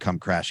all going to come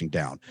crashing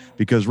down,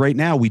 because right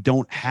now we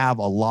don't have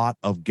a lot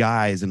of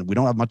guys and we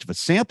don't have much of a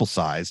sample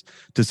size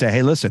to say,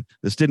 hey, listen,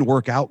 this didn't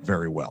work out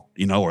very well,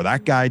 or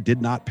that guy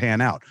did not pan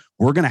out.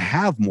 We're going to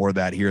have more of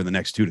that here in the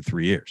next 2 to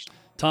 3 years.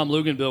 Tom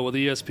Luganville with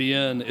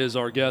ESPN is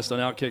our guest on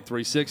Outkick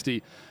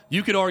 360.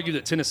 You could argue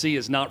that Tennessee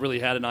has not really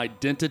had an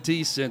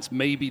identity since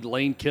maybe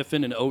Lane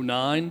Kiffin in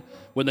 2009,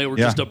 when they were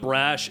just a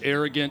brash,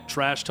 arrogant,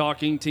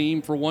 trash-talking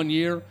team for 1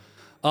 year.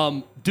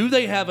 Do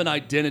they have an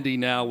identity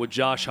now with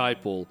Josh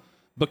Heupel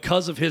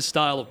because of his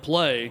style of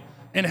play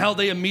and how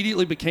they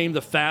immediately became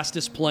the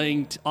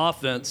fastest-playing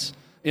offense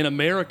in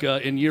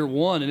America in year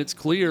one? And it's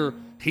clear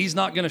he's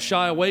not going to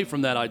shy away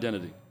from that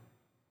identity.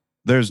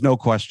 There's no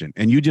question.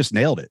 And you just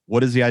nailed it.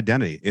 What is the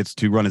identity? It's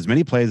to run as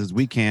many plays as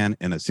we can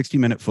in a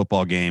 60-minute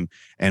football game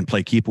and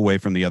play keep away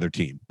from the other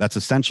team. That's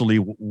essentially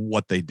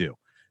what they do.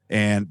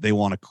 And they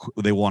want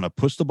to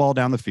push the ball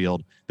down the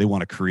field. They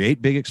want to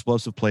create big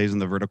explosive plays in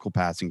the vertical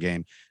passing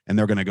game. And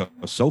they're going to go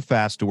so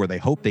fast to where they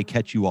hope they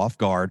catch you off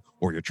guard,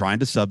 or you're trying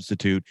to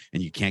substitute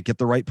and you can't get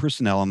the right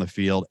personnel on the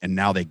field. And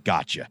now they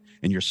got you,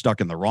 and you're stuck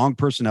in the wrong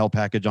personnel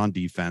package on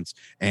defense,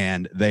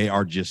 and they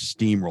are just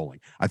steamrolling.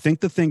 I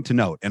think the thing to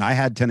note, and I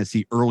had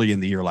Tennessee early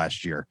in the year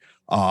last year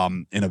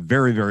in a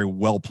very, very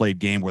well-played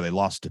game where they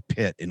lost to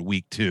Pitt in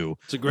week 2.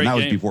 It's a great game.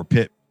 That was before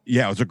Pitt.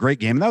 Yeah, it was a great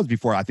game. And that was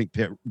before I think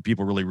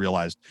people really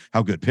realized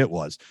how good Pitt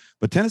was.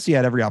 But Tennessee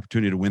had every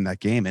opportunity to win that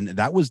game. And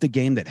that was the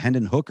game that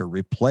Hendon Hooker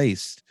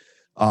replaced.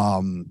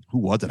 Who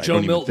was it? Joe I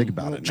don't Milton. even think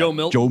about it. Joe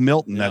Milton. Joe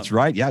Milton, yeah. That's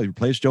right. Yeah, he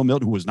replaced Joe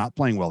Milton, who was not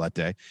playing well that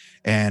day.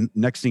 And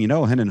next thing you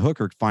know, Hendon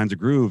Hooker finds a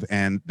groove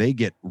and they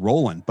get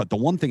rolling. But the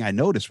one thing I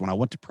noticed when I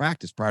went to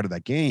practice prior to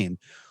that game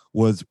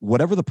was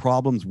whatever the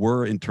problems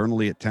were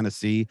internally at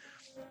Tennessee,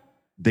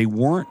 they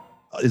weren't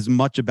as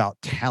much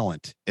about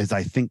talent as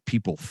I think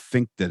people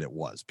think that it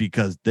was,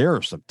 because there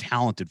are some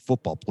talented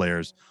football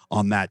players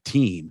on that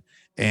team.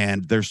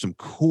 And there's some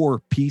core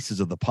pieces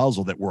of the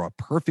puzzle that were a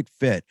perfect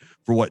fit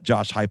for what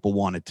Josh Heupel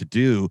wanted to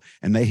do.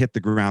 And they hit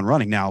the ground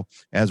running. Now,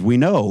 as we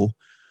know,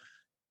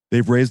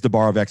 they've raised the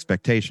bar of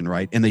expectation,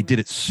 right? And they did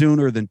it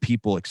sooner than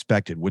people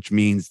expected, which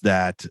means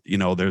that,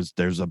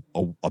 there's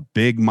a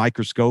big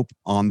microscope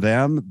on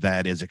them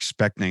that is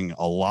expecting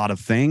a lot of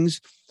things.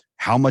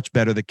 How much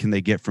better can they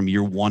get from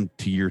year 1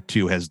 to year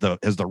 2? Has the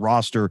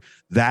roster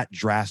that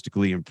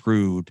drastically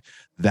improved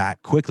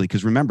that quickly?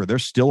 Because remember, they're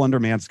still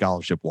undermanned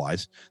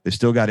scholarship-wise. They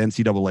still got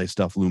NCAA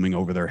stuff looming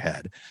over their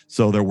head.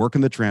 So they're working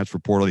the transfer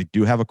portal. They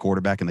do have a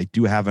quarterback, and they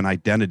do have an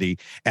identity.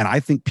 And I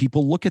think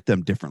people look at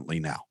them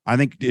differently now. I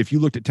think if you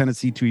looked at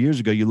Tennessee 2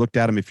 years ago, you looked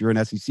at them, if you're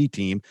an SEC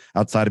team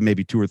outside of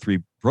maybe 2 or 3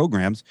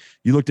 programs,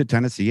 you looked at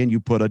Tennessee and you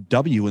put a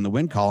W in the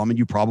win column and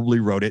you probably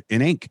wrote it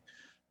in ink.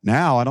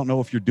 Now, I don't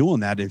know if you're doing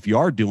that. If you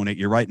are doing it,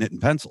 you're writing it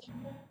in pencil.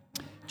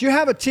 Do you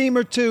have a team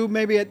or two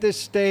maybe at this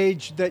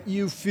stage that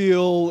you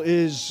feel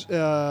is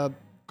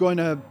going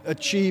to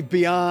achieve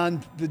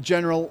beyond the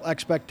general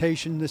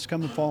expectation this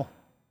coming fall?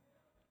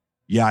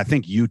 Yeah, I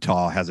think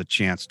Utah has a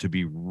chance to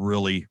be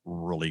really,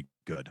 really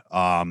good.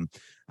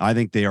 I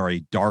think they are a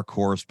dark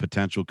horse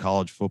potential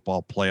college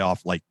football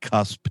playoff like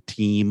cusp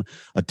team,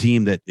 a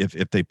team that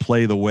if they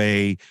play the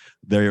way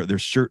they're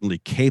certainly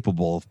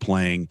capable of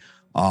playing.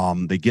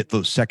 They get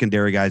those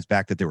secondary guys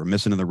back that they were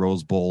missing in the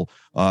Rose Bowl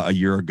a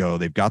year ago.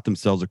 They've got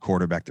themselves a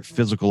quarterback. They're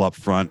physical up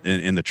front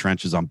in the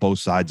trenches on both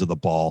sides of the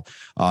ball.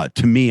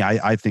 To me,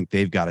 I think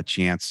they've got a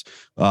chance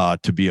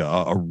to be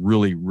a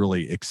really,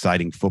 really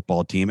exciting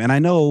football team. And I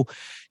know,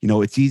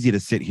 it's easy to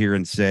sit here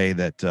and say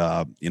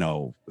that,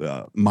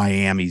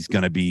 Miami's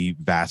going to be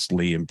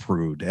vastly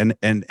improved.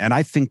 And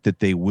I think that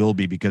they will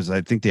be, because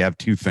I think they have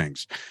two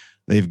things.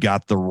 They've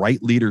got the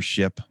right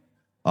leadership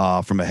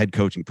from a head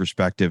coaching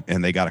perspective,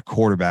 and they got a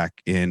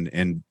quarterback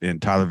in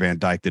Tyler Van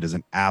Dyke that is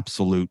an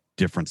absolute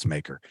difference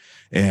maker.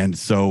 And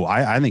so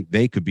I think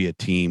they could be a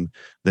team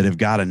that have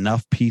got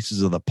enough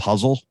pieces of the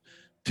puzzle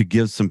to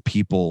give some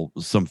people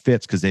some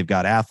fits, because they've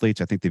got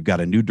athletes. I think they've got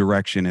a new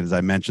direction. And as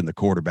I mentioned, the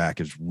quarterback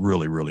is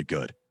really, really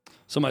good.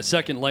 So my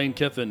second Lane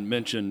Kiffin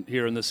mention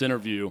here in this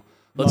interview.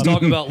 Let's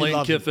talk about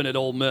Lane Kiffin at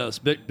Ole Miss.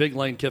 Big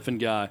Lane Kiffin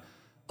guy.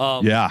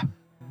 Yeah.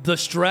 The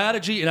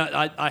strategy, and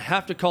I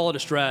have to call it a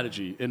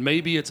strategy, and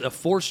maybe it's a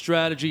forced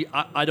strategy,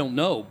 I don't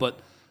know, but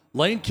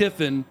Lane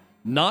Kiffin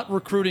not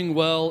recruiting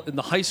well in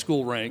the high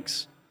school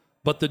ranks,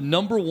 but the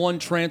number one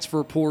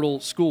transfer portal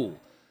school.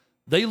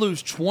 They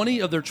lose 20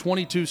 of their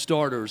 22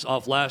 starters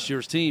off last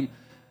year's team.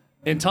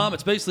 And, Tom,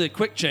 it's basically a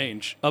quick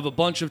change of a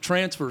bunch of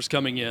transfers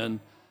coming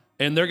in,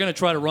 and they're going to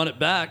try to run it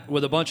back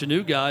with a bunch of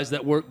new guys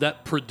that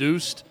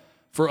produced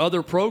for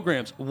other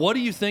programs. What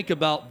do you think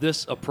about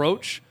this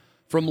approach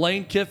from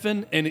Lane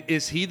Kiffin, and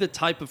is he the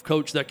type of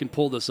coach that can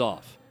pull this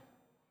off?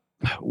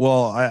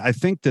 Well, I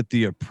think that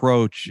the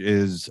approach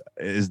is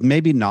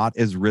maybe not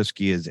as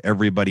risky as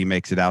everybody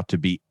makes it out to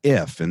be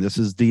and this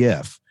is the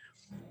if,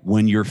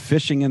 when you're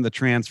fishing in the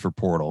transfer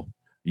portal,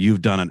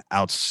 you've done an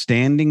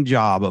outstanding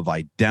job of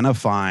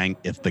identifying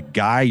if the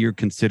guy you're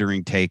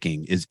considering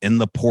taking is in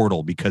the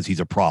portal because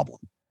he's a problem.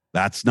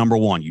 That's number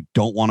one. You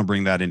don't want to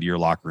bring that into your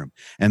locker room.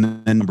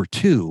 And then number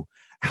two,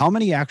 how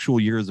many actual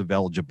years of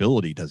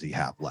eligibility does he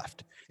have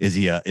left? Is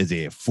he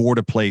a 4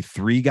 to play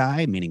 3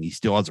 guy, meaning he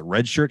still has a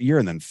redshirt year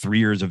and then 3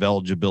 years of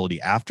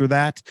eligibility after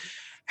that?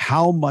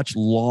 How much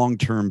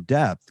long-term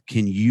depth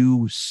can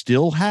you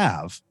still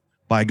have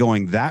by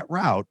going that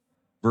route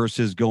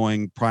versus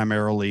going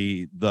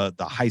primarily the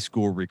high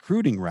school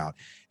recruiting route?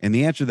 And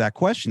the answer to that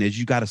question is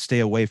you got to stay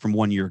away from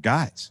 1-year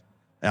guys.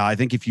 I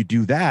think if you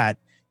do that,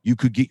 you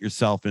could get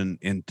yourself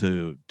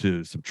into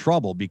some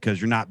trouble,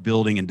 because you're not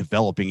building and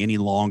developing any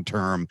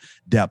long-term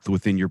depth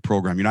within your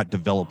program. You're not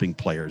developing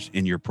players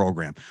in your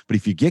program. But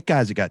if you get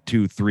guys that got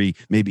 2, 3,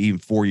 maybe even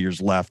 4 years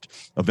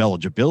left of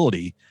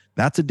eligibility,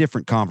 that's a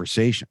different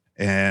conversation.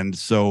 And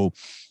so,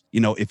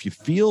 if you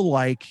feel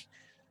like,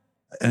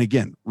 and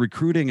again,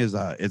 recruiting is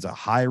a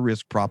high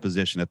risk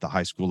proposition at the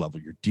high school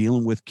level. You're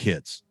dealing with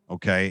kids,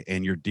 okay?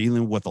 And you're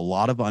dealing with a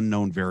lot of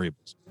unknown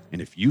variables. And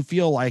if you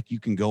feel like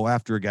you can go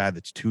after a guy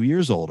that's 2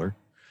 years older,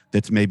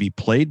 that's maybe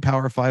played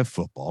Power 5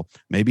 football,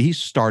 maybe he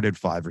started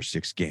 5 or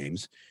 6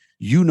 games,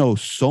 you know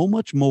so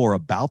much more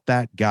about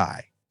that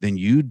guy than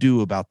you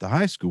do about the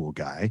high school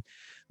guy,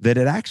 that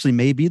it actually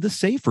may be the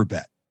safer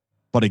bet.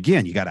 But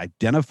again, you got to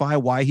identify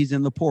why he's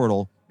in the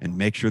portal and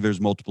make sure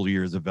there's multiple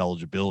years of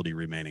eligibility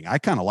remaining. I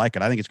kind of like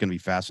it. I think it's going to be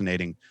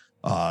fascinating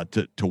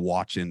to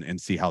watch and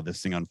see how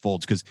this thing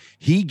unfolds, because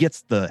he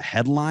gets the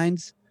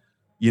headlines,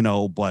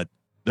 but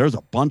there's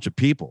a bunch of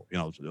people,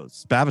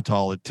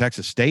 Spavital at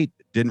Texas State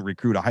didn't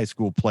recruit a high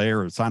school player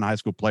or sign a high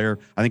school player,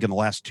 I think, in the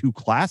last 2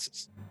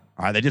 classes.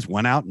 All right. They just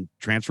went out and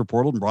transfer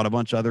portaled and brought a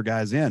bunch of other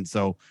guys in.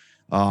 So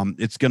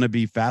it's going to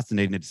be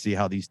fascinating to see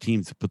how these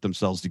teams put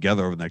themselves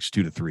together over the next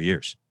 2 to 3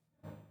 years.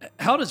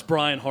 How does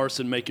Brian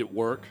Harsin make it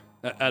work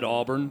at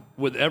Auburn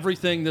with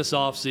everything this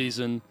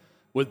offseason,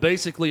 with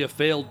basically a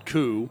failed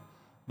coup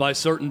by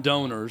certain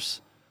donors?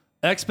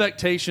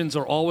 Expectations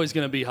are always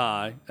going to be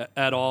high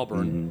at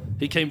Auburn. Mm-hmm.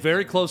 He came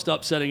very close to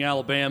upsetting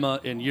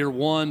Alabama in year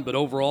 1, but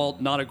overall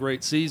not a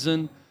great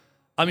season.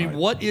 I mean,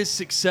 What is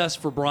success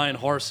for Brian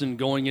Harsin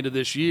going into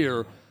this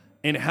year,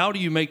 and how do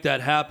you make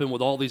that happen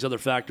with all these other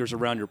factors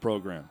around your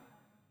program?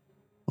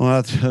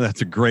 Well,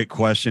 that's a great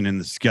question, and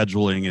the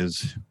scheduling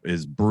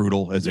is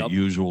brutal, as it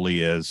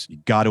usually is. You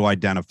got to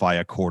identify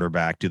a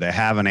quarterback. Do they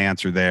have an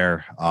answer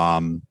there?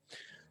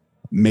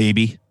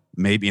 Maybe,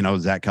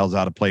 Zach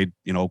Calzada played,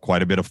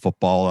 quite a bit of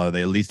football.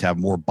 They at least have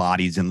more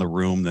bodies in the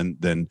room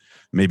than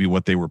maybe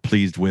what they were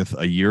pleased with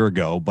a year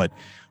ago. But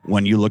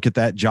when you look at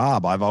that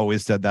job, I've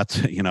always said that's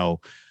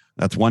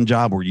one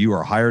job where you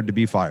are hired to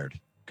be fired,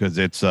 because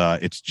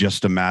it's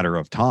just a matter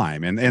of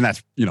time. And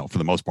that's, for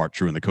the most part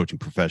true in the coaching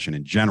profession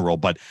in general,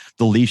 but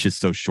the leash is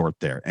so short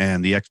there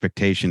and the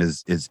expectation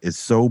is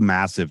so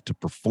massive to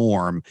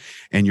perform.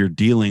 And you're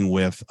dealing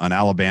with an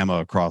Alabama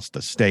across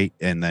the state.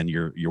 And then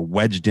you're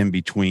wedged in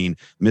between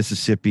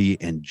Mississippi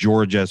and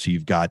Georgia. So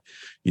you've got,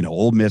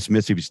 Ole Miss,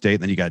 Mississippi State,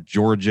 and then you got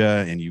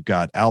Georgia and you've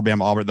got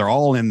Alabama, Auburn. They're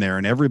all in there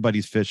and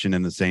everybody's fishing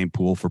in the same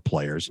pool for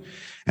players.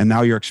 And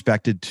now you're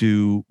expected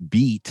to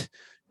beat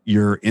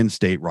your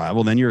in-state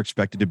rival, then you're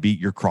expected to beat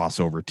your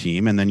crossover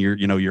team, and then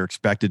you're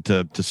expected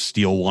to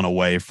steal one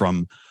away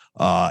from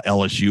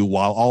LSU,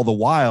 while all the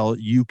while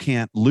you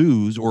can't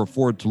lose or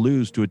afford to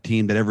lose to a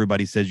team that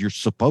everybody says you're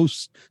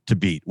supposed to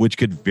beat, which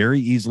could very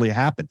easily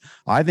happen.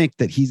 I think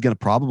that he's going to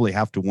probably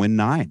have to win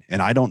 9,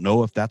 and I don't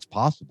know if that's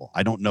possible.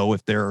 I don't know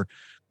if they're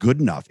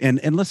good enough.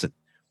 And listen,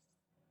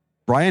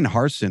 Brian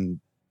Harsin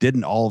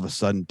didn't all of a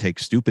sudden take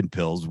stupid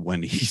pills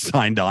when he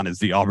signed on as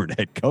the Auburn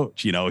head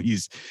coach.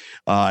 He's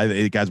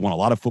the guy's won a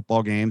lot of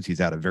football games. He's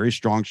had a very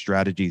strong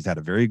strategy. He's had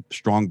a very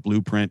strong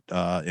blueprint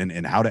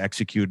in how to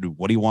execute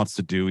what he wants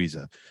to do. He's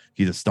a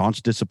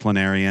staunch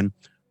disciplinarian,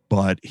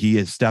 but he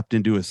has stepped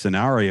into a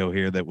scenario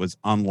here that was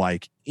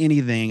unlike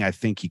anything I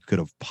think he could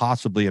have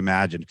possibly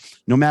imagined.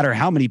 No matter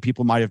how many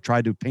people might have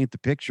tried to paint the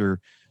picture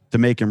to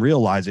make him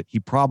realize it, he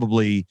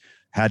probably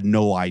had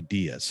no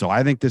idea. So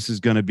I think this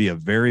is going to be a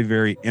very,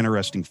 very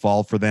interesting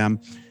fall for them.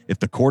 If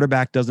the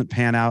quarterback doesn't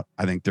pan out,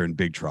 I think they're in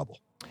big trouble.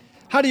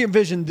 How do you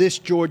envision this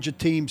Georgia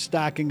team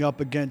stacking up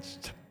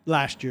against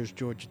last year's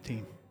Georgia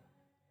team?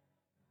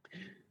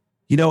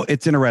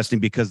 It's interesting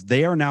because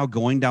they are now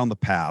going down the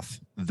path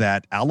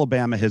that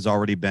Alabama has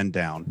already been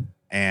down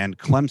and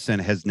Clemson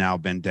has now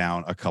been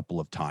down a couple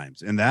of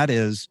times. And that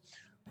is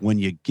when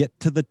you get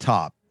to the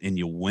top and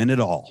you win it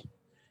all,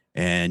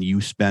 and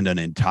you spend an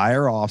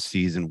entire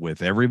offseason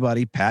with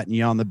everybody patting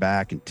you on the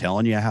back and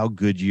telling you how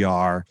good you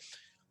are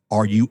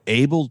you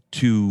able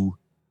to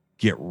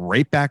get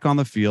right back on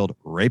the field,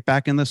 right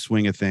back in the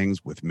swing of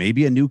things with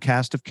maybe a new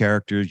cast of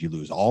characters? You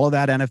lose all of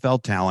that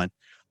NFL talent.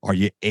 Are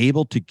you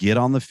able to get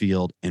on the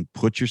field and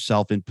put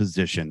yourself in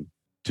position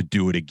to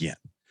do it again?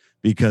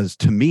 Because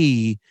to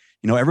me,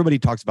 everybody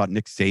talks about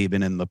Nick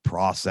Saban and the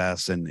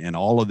process and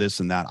all of this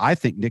and that. I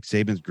think Nick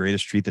Saban's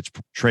greatest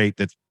trait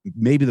that's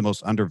maybe the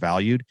most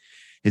undervalued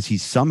is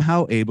he's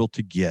somehow able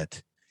to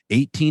get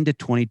 18 to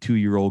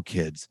 22-year-old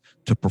kids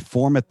to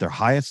perform at their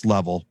highest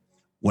level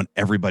when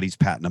everybody's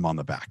patting them on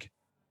the back.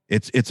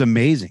 It's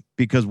amazing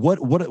because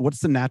what's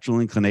the natural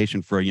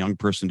inclination for a young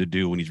person to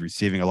do when he's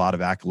receiving a lot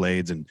of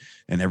accolades and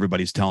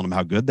everybody's telling them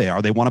how good they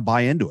are? They want to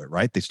buy into it,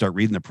 right? They start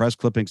reading the press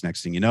clippings.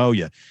 Next thing you know,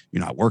 you're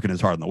not working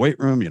as hard in the weight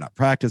room. You're not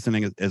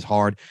practicing as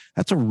hard.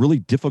 That's a really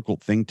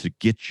difficult thing to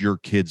get your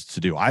kids to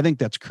do. I think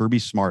that's Kirby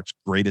Smart's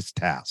greatest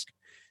task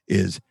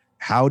is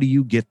how do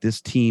you get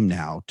this team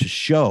now to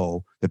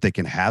show that they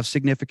can have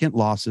significant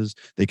losses?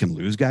 They can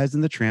lose guys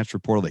in the transfer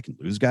portal. They can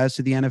lose guys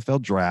to the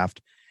NFL draft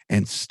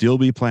and still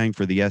be playing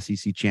for the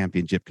SEC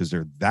championship because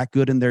they're that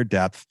good in their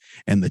depth.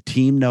 And the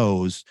team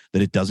knows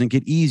that it doesn't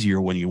get easier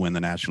when you win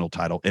the national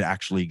title. It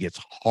actually gets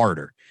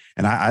harder.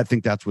 And I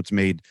think that's what's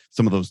made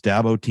some of those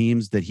Dabo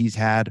teams that he's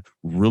had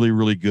really,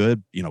 really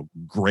good,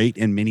 great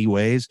in many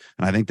ways.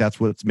 And I think that's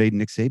what's made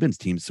Nick Saban's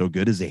team so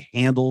good is they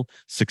handle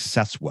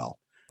success well.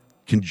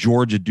 Can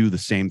Georgia do the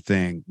same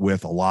thing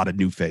with a lot of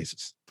new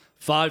faces?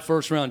 5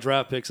 first-round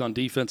draft picks on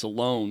defense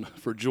alone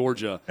for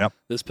Georgia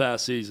this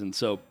past season.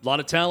 So a lot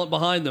of talent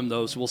behind them,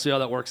 though, so we'll see how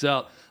that works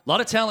out. A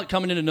lot of talent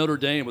coming into Notre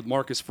Dame with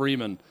Marcus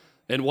Freeman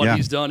and what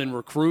he's done in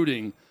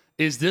recruiting.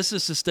 Is this a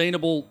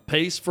sustainable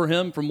pace for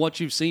him from what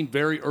you've seen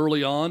very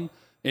early on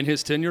in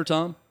his tenure,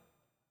 Tom?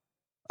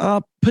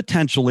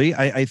 Potentially.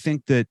 I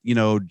think that,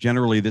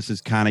 generally this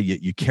is kind of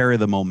you carry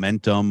the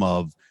momentum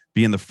of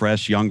being the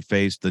fresh young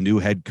face, the new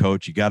head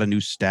coach. You got a new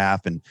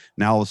staff, and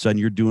now all of a sudden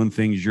you're doing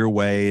things your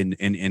way.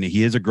 And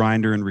he is a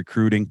grinder in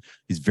recruiting.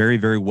 He's very,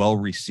 very well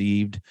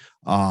received.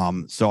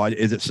 So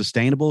is it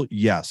sustainable?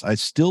 Yes. I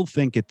still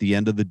think at the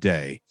end of the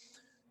day,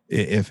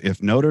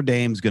 if Notre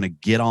Dame's going to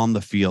get on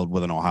the field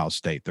with an Ohio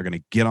State, they're going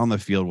to get on the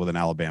field with an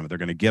Alabama, they're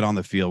going to get on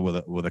the field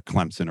with a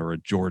Clemson or a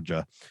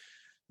Georgia,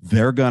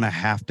 they're going to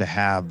have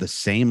the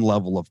same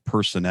level of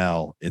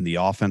personnel in the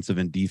offensive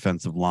and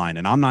defensive line.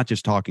 And I'm not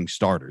just talking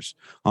starters.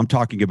 I'm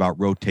talking about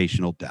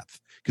rotational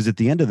depth. Because at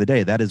the end of the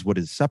day, that is what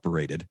has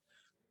separated,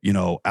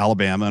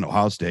 Alabama and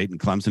Ohio State and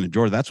Clemson and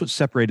Georgia. That's what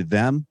separated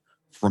them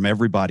from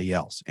everybody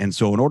else. And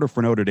so in order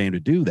for Notre Dame to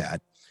do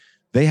that,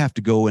 they have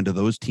to go into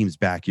those teams'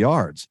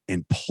 backyards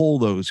and pull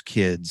those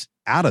kids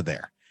out of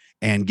there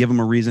and give them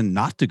a reason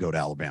not to go to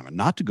Alabama,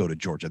 not to go to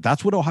Georgia.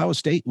 That's what Ohio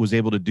State was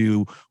able to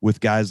do with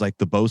guys like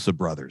the Bosa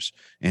brothers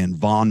and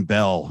Von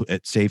Bell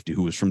at safety,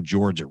 who was from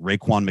Georgia.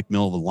 Raekwon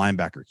McMillan, the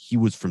linebacker, he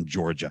was from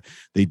Georgia.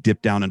 They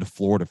dipped down into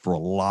Florida for a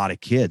lot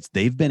of kids.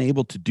 They've been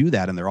able to do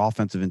that in their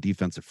offensive and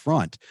defensive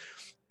front.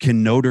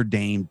 Can Notre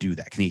Dame do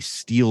that? Can they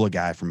steal a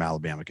guy from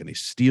Alabama? Can they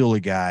steal a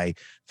guy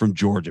from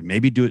Georgia?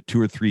 Maybe do it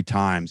 2 or 3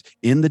 times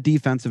in the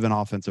defensive and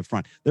offensive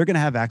front. They're going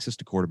to have access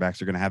to quarterbacks.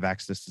 They're going to have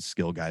access to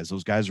skill guys.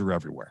 Those guys are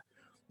everywhere.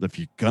 If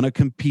you're going to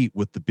compete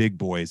with the big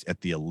boys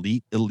at the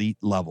elite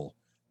level,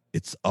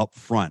 it's up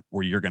front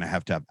where you're going to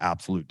have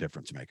absolute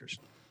difference makers.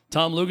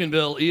 Tom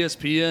Luginbill,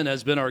 ESPN,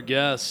 has been our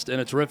guest, and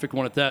a terrific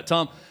one at that.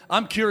 Tom,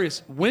 I'm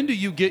curious, when do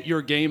you get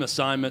your game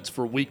assignments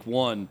for week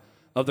 1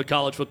 of the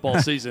college football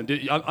season?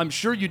 I'm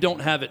sure you don't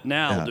have it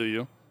now, do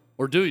you?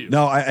 Or do you?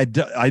 No, I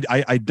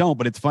don't,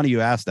 but it's funny you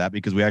asked that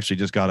because we actually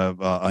just got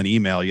an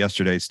email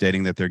yesterday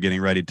stating that they're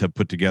getting ready to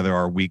put together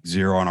our week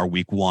 0 and our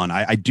week 1.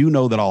 I do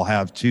know that I'll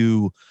have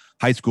 2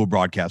 high school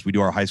broadcasts. We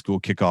do our high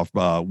school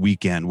kickoff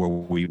weekend where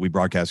we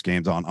broadcast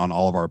games on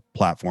all of our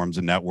platforms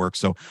and networks.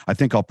 So I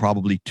think I'll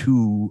probably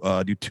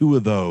do 2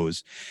 of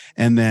those.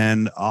 And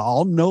then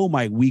I'll know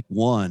my week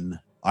 1,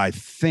 I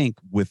think,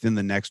 within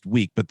the next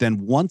week. But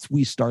then once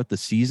we start the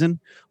season,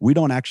 we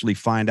don't actually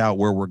find out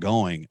where we're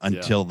going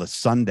until the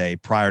Sunday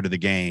prior to the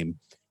game.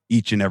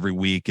 Each and every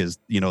week, as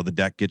the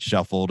deck gets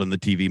shuffled and the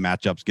TV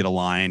matchups get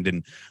aligned.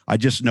 And I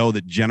just know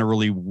that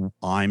generally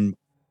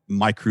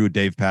my crew,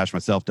 Dave Pasch,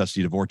 myself,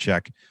 Dusty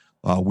Dvorak,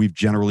 we've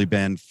generally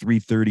been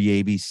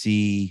 3:30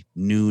 ABC,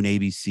 noon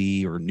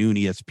ABC, or noon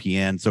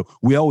ESPN. So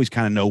we always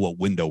kind of know what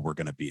window we're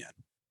going to be in.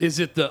 Is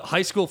it the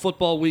high school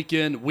football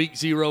weekend, week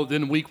 0,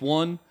 then week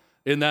 1?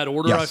 In that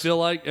order, yes. I feel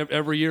like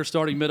every year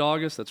starting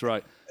mid-August. That's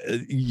right.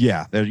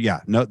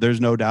 There's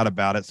no doubt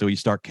about it. So you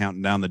start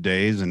counting down the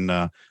days, and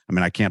I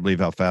can't believe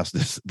how fast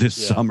this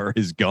summer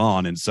is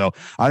gone. And so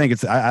I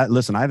think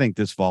I think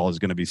this fall is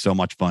going to be so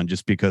much fun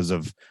just because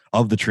of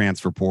the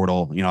transfer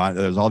portal.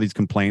 There's all these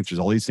complaints, there's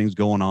all these things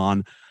going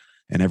on,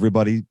 and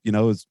everybody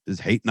is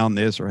hating on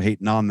this or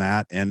hating on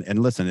that. And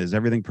listen, is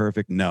everything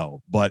perfect?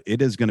 No, but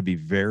it is going to be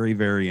very,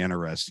 very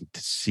interesting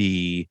to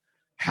see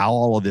how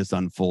all of this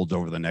unfolds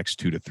over the next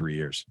 2 to 3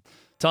 years.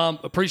 Tom,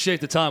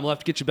 appreciate the time. We'll have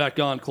to get you back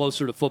on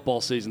closer to football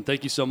season.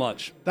 Thank you so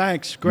much.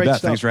 Thanks. Great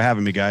stuff. Thanks for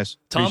having me, guys.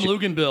 Tom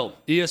Luginbill,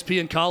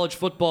 ESPN college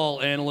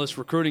football analyst,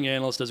 recruiting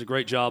analyst, does a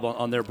great job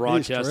on their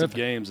broadcast of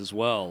games as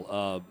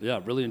well.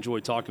 Really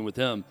enjoyed talking with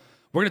him.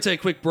 We're going to take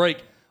a quick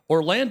break.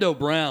 Orlando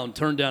Brown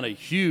turned down a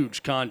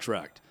huge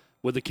contract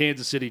with the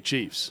Kansas City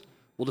Chiefs.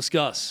 We'll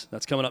discuss.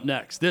 That's coming up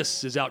next.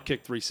 This is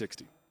Outkick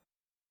 360.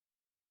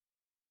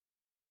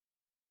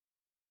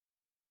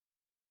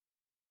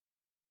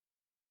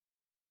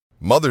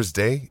 Mother's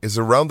Day is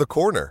around the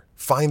corner.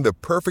 Find the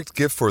perfect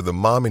gift for the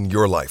mom in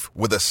your life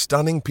with a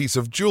stunning piece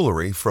of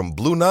jewelry from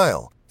Blue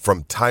Nile.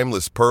 From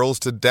timeless pearls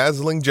to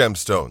dazzling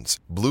gemstones,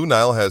 Blue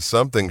Nile has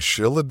something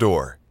she'll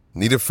adore.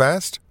 Need it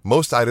fast?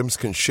 Most items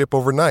can ship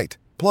overnight.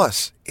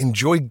 Plus,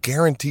 enjoy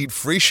guaranteed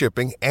free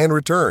shipping and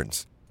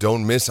returns.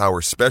 Don't miss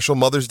our special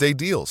Mother's Day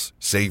deals.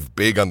 Save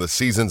big on the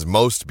season's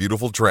most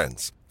beautiful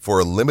trends. For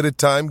a limited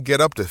time, get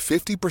up to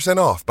 50%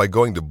 off by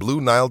going to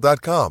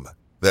BlueNile.com.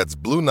 That's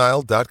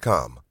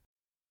BlueNile.com.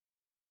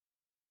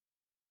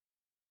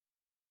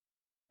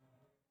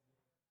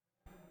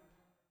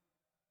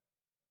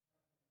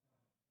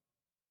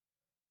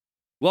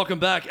 Welcome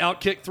back.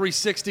 Outkick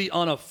 360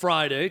 on a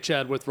Friday.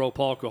 Chad Withrow,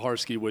 Paul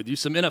Kuharsky with you.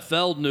 Some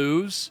NFL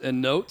news and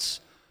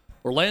notes.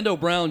 Orlando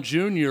Brown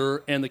Jr.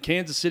 and the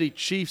Kansas City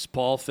Chiefs,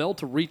 Paul, failed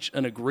to reach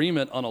an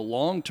agreement on a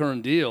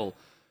long-term deal.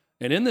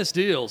 And in this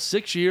deal,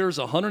 6 years,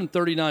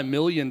 $139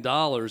 million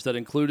that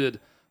included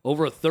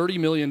over a $30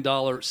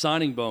 million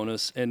signing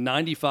bonus and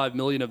 $95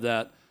 million of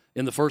that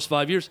in the first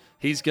 5 years.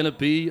 He's going to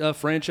be a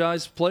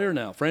franchise player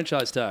now,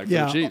 franchise tag for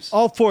the Chiefs.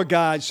 All 4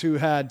 guys who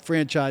had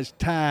franchise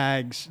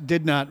tags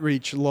did not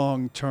reach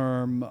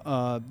long-term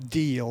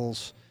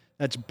deals.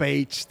 That's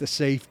Bates, the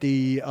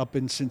safety up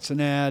in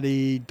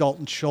Cincinnati,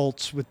 Dalton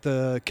Schultz with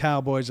the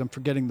Cowboys. I'm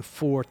forgetting the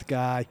 4th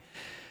guy.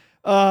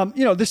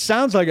 This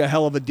sounds like a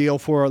hell of a deal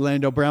for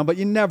Orlando Brown, but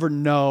you never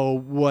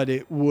know what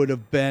it would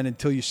have been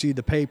until you see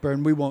the paper,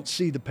 and we won't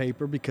see the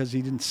paper because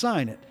he didn't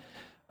sign it.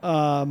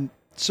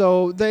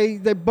 So they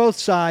both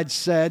sides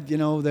said,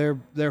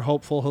 they're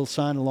hopeful he'll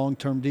sign a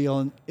long-term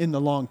deal in the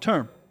long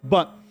term,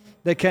 but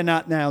they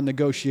cannot now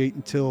negotiate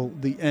until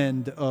the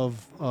end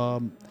of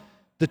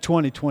the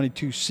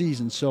 2022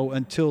 season. So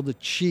until the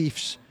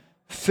Chiefs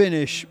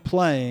finish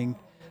playing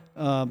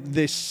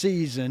this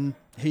season,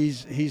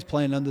 he's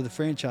playing under the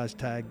franchise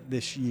tag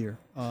this year.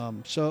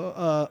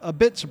 So a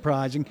bit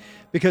surprising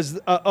because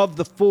of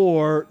the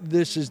 4,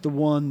 this is the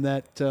one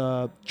that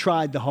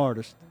tried the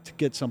hardest to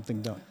get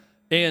something done.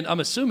 And I'm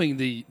assuming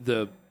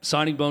the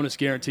signing bonus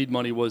guaranteed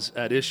money was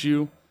at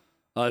issue.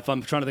 If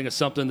I'm trying to think of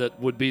something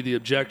that would be the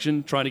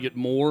objection, trying to get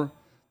more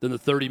than the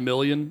 $30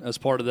 million as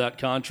part of that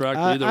contract.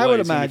 Either way,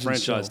 it's going to be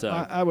franchise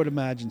tag. I would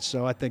imagine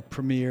so. I think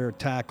premier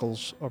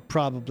tackles are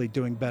probably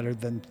doing better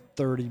than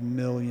 $30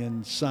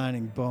 million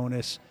signing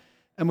bonus.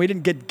 And we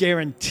didn't get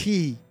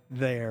guarantee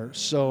there.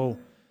 So,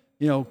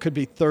 could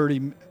be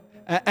 30.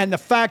 And the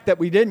fact that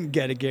we didn't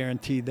get a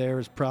guarantee there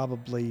is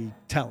probably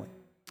telling.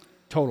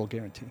 Total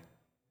guarantee.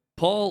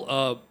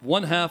 Paul,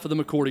 one half of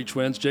the McCourty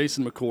twins,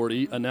 Jason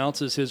McCourty,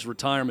 announces his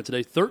retirement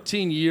today.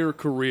 13-year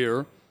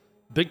career,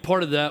 big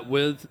part of that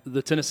with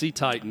the Tennessee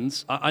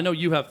Titans. I know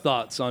you have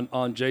thoughts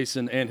on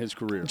Jason and his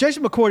career.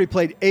 Jason McCourty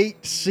played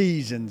 8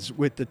 seasons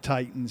with the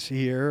Titans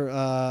here.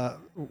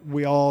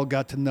 We all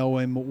got to know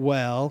him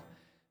well.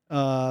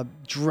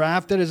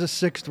 drafted as a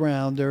 6th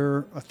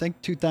rounder, I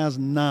think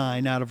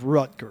 2009, out of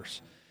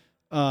Rutgers.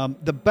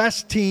 The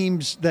best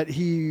teams that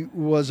he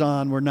was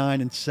on were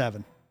 9 and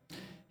 7.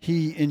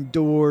 He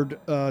endured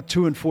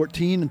 2 and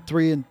 14 and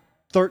 3 and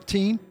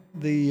 13,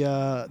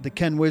 the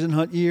Ken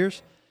Wisenhunt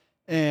years,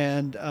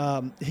 and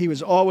he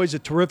was always a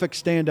terrific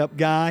stand-up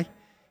guy.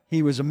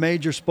 He was a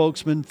major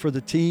spokesman for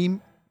the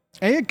team.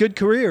 And he had a good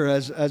career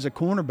as a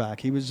cornerback.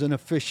 He was an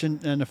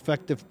efficient and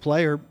effective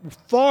player,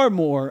 far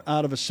more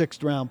out of a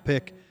 6th-round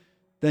pick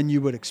than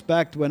you would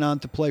expect. Went on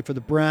to play for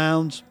the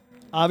Browns,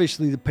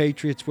 obviously the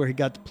Patriots, where he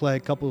got to play a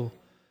couple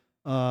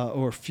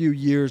or a few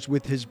years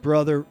with his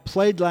brother.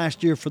 Played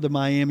last year for the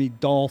Miami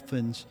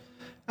Dolphins.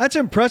 That's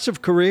an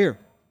impressive career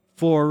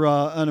for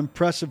an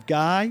impressive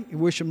guy. I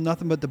wish him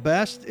nothing but the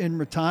best in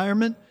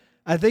retirement.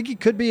 I think he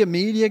could be a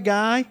media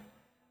guy.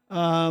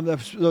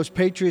 Those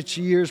Patriots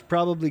years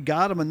probably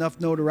got him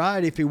enough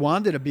notoriety if he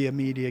wanted to be a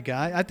media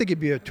guy. I think he'd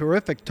be a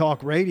terrific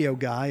talk radio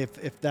guy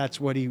if that's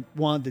what he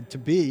wanted to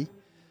be.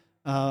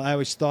 I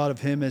always thought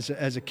of him as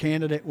a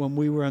candidate when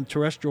we were on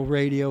terrestrial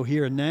radio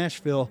here in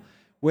Nashville,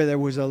 where there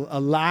was a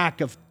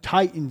lack of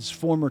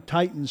former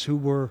Titans who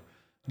were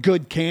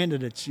good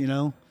candidates,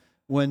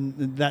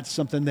 when that's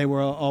something they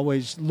were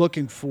always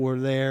looking for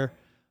there.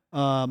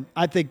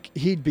 I think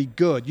he'd be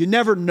good. You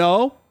never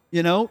know.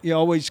 You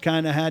always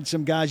kind of had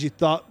some guys you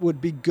thought would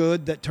be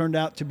good that turned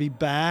out to be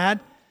bad,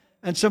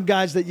 and some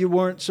guys that you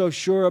weren't so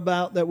sure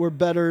about that were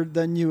better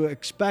than you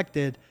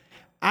expected.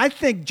 I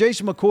think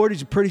Jason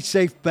McCourty's a pretty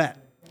safe bet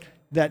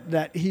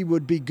that he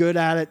would be good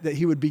at it, that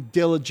he would be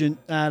diligent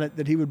at it,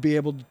 that he would be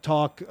able to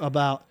talk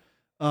about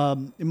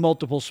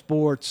multiple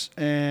sports.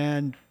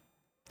 And,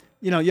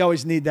 you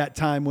always need that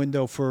time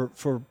window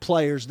for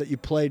players that you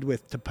played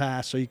with to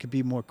pass so you could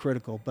be more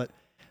critical. But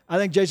I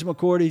think Jason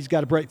McCourty's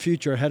got a bright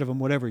future ahead of him,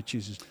 whatever he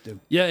chooses to do.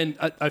 Yeah, and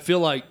I feel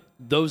like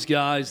those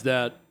guys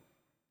that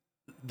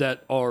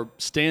are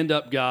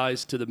stand-up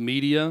guys to the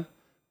media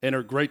and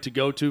are great to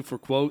go to for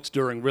quotes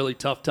during really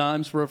tough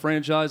times for a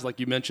franchise, like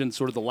you mentioned,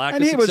 sort of the lack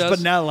of success. And he was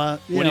vanilla,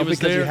 when he was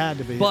because there, he had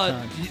to be.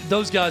 But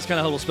those guys kind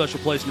of hold a special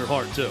place in your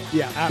heart too.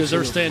 Yeah, absolutely. Because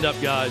they're stand-up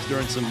guys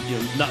during some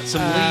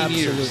lean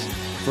years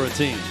for a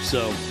team.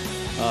 So,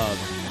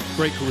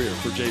 great career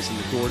for Jason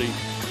McCourty.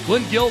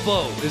 Glenn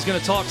Guilbeau is going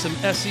to talk some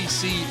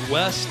SEC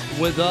West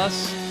with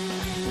us.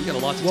 We got a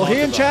lot to talk about. Well,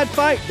 he and Chad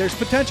fight. There's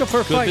potential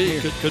for a fight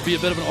here. Could be a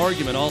bit of an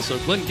argument also.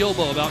 Glenn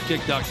Guilbeau of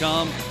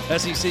Outkick.com,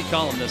 SEC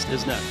columnist,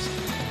 is next.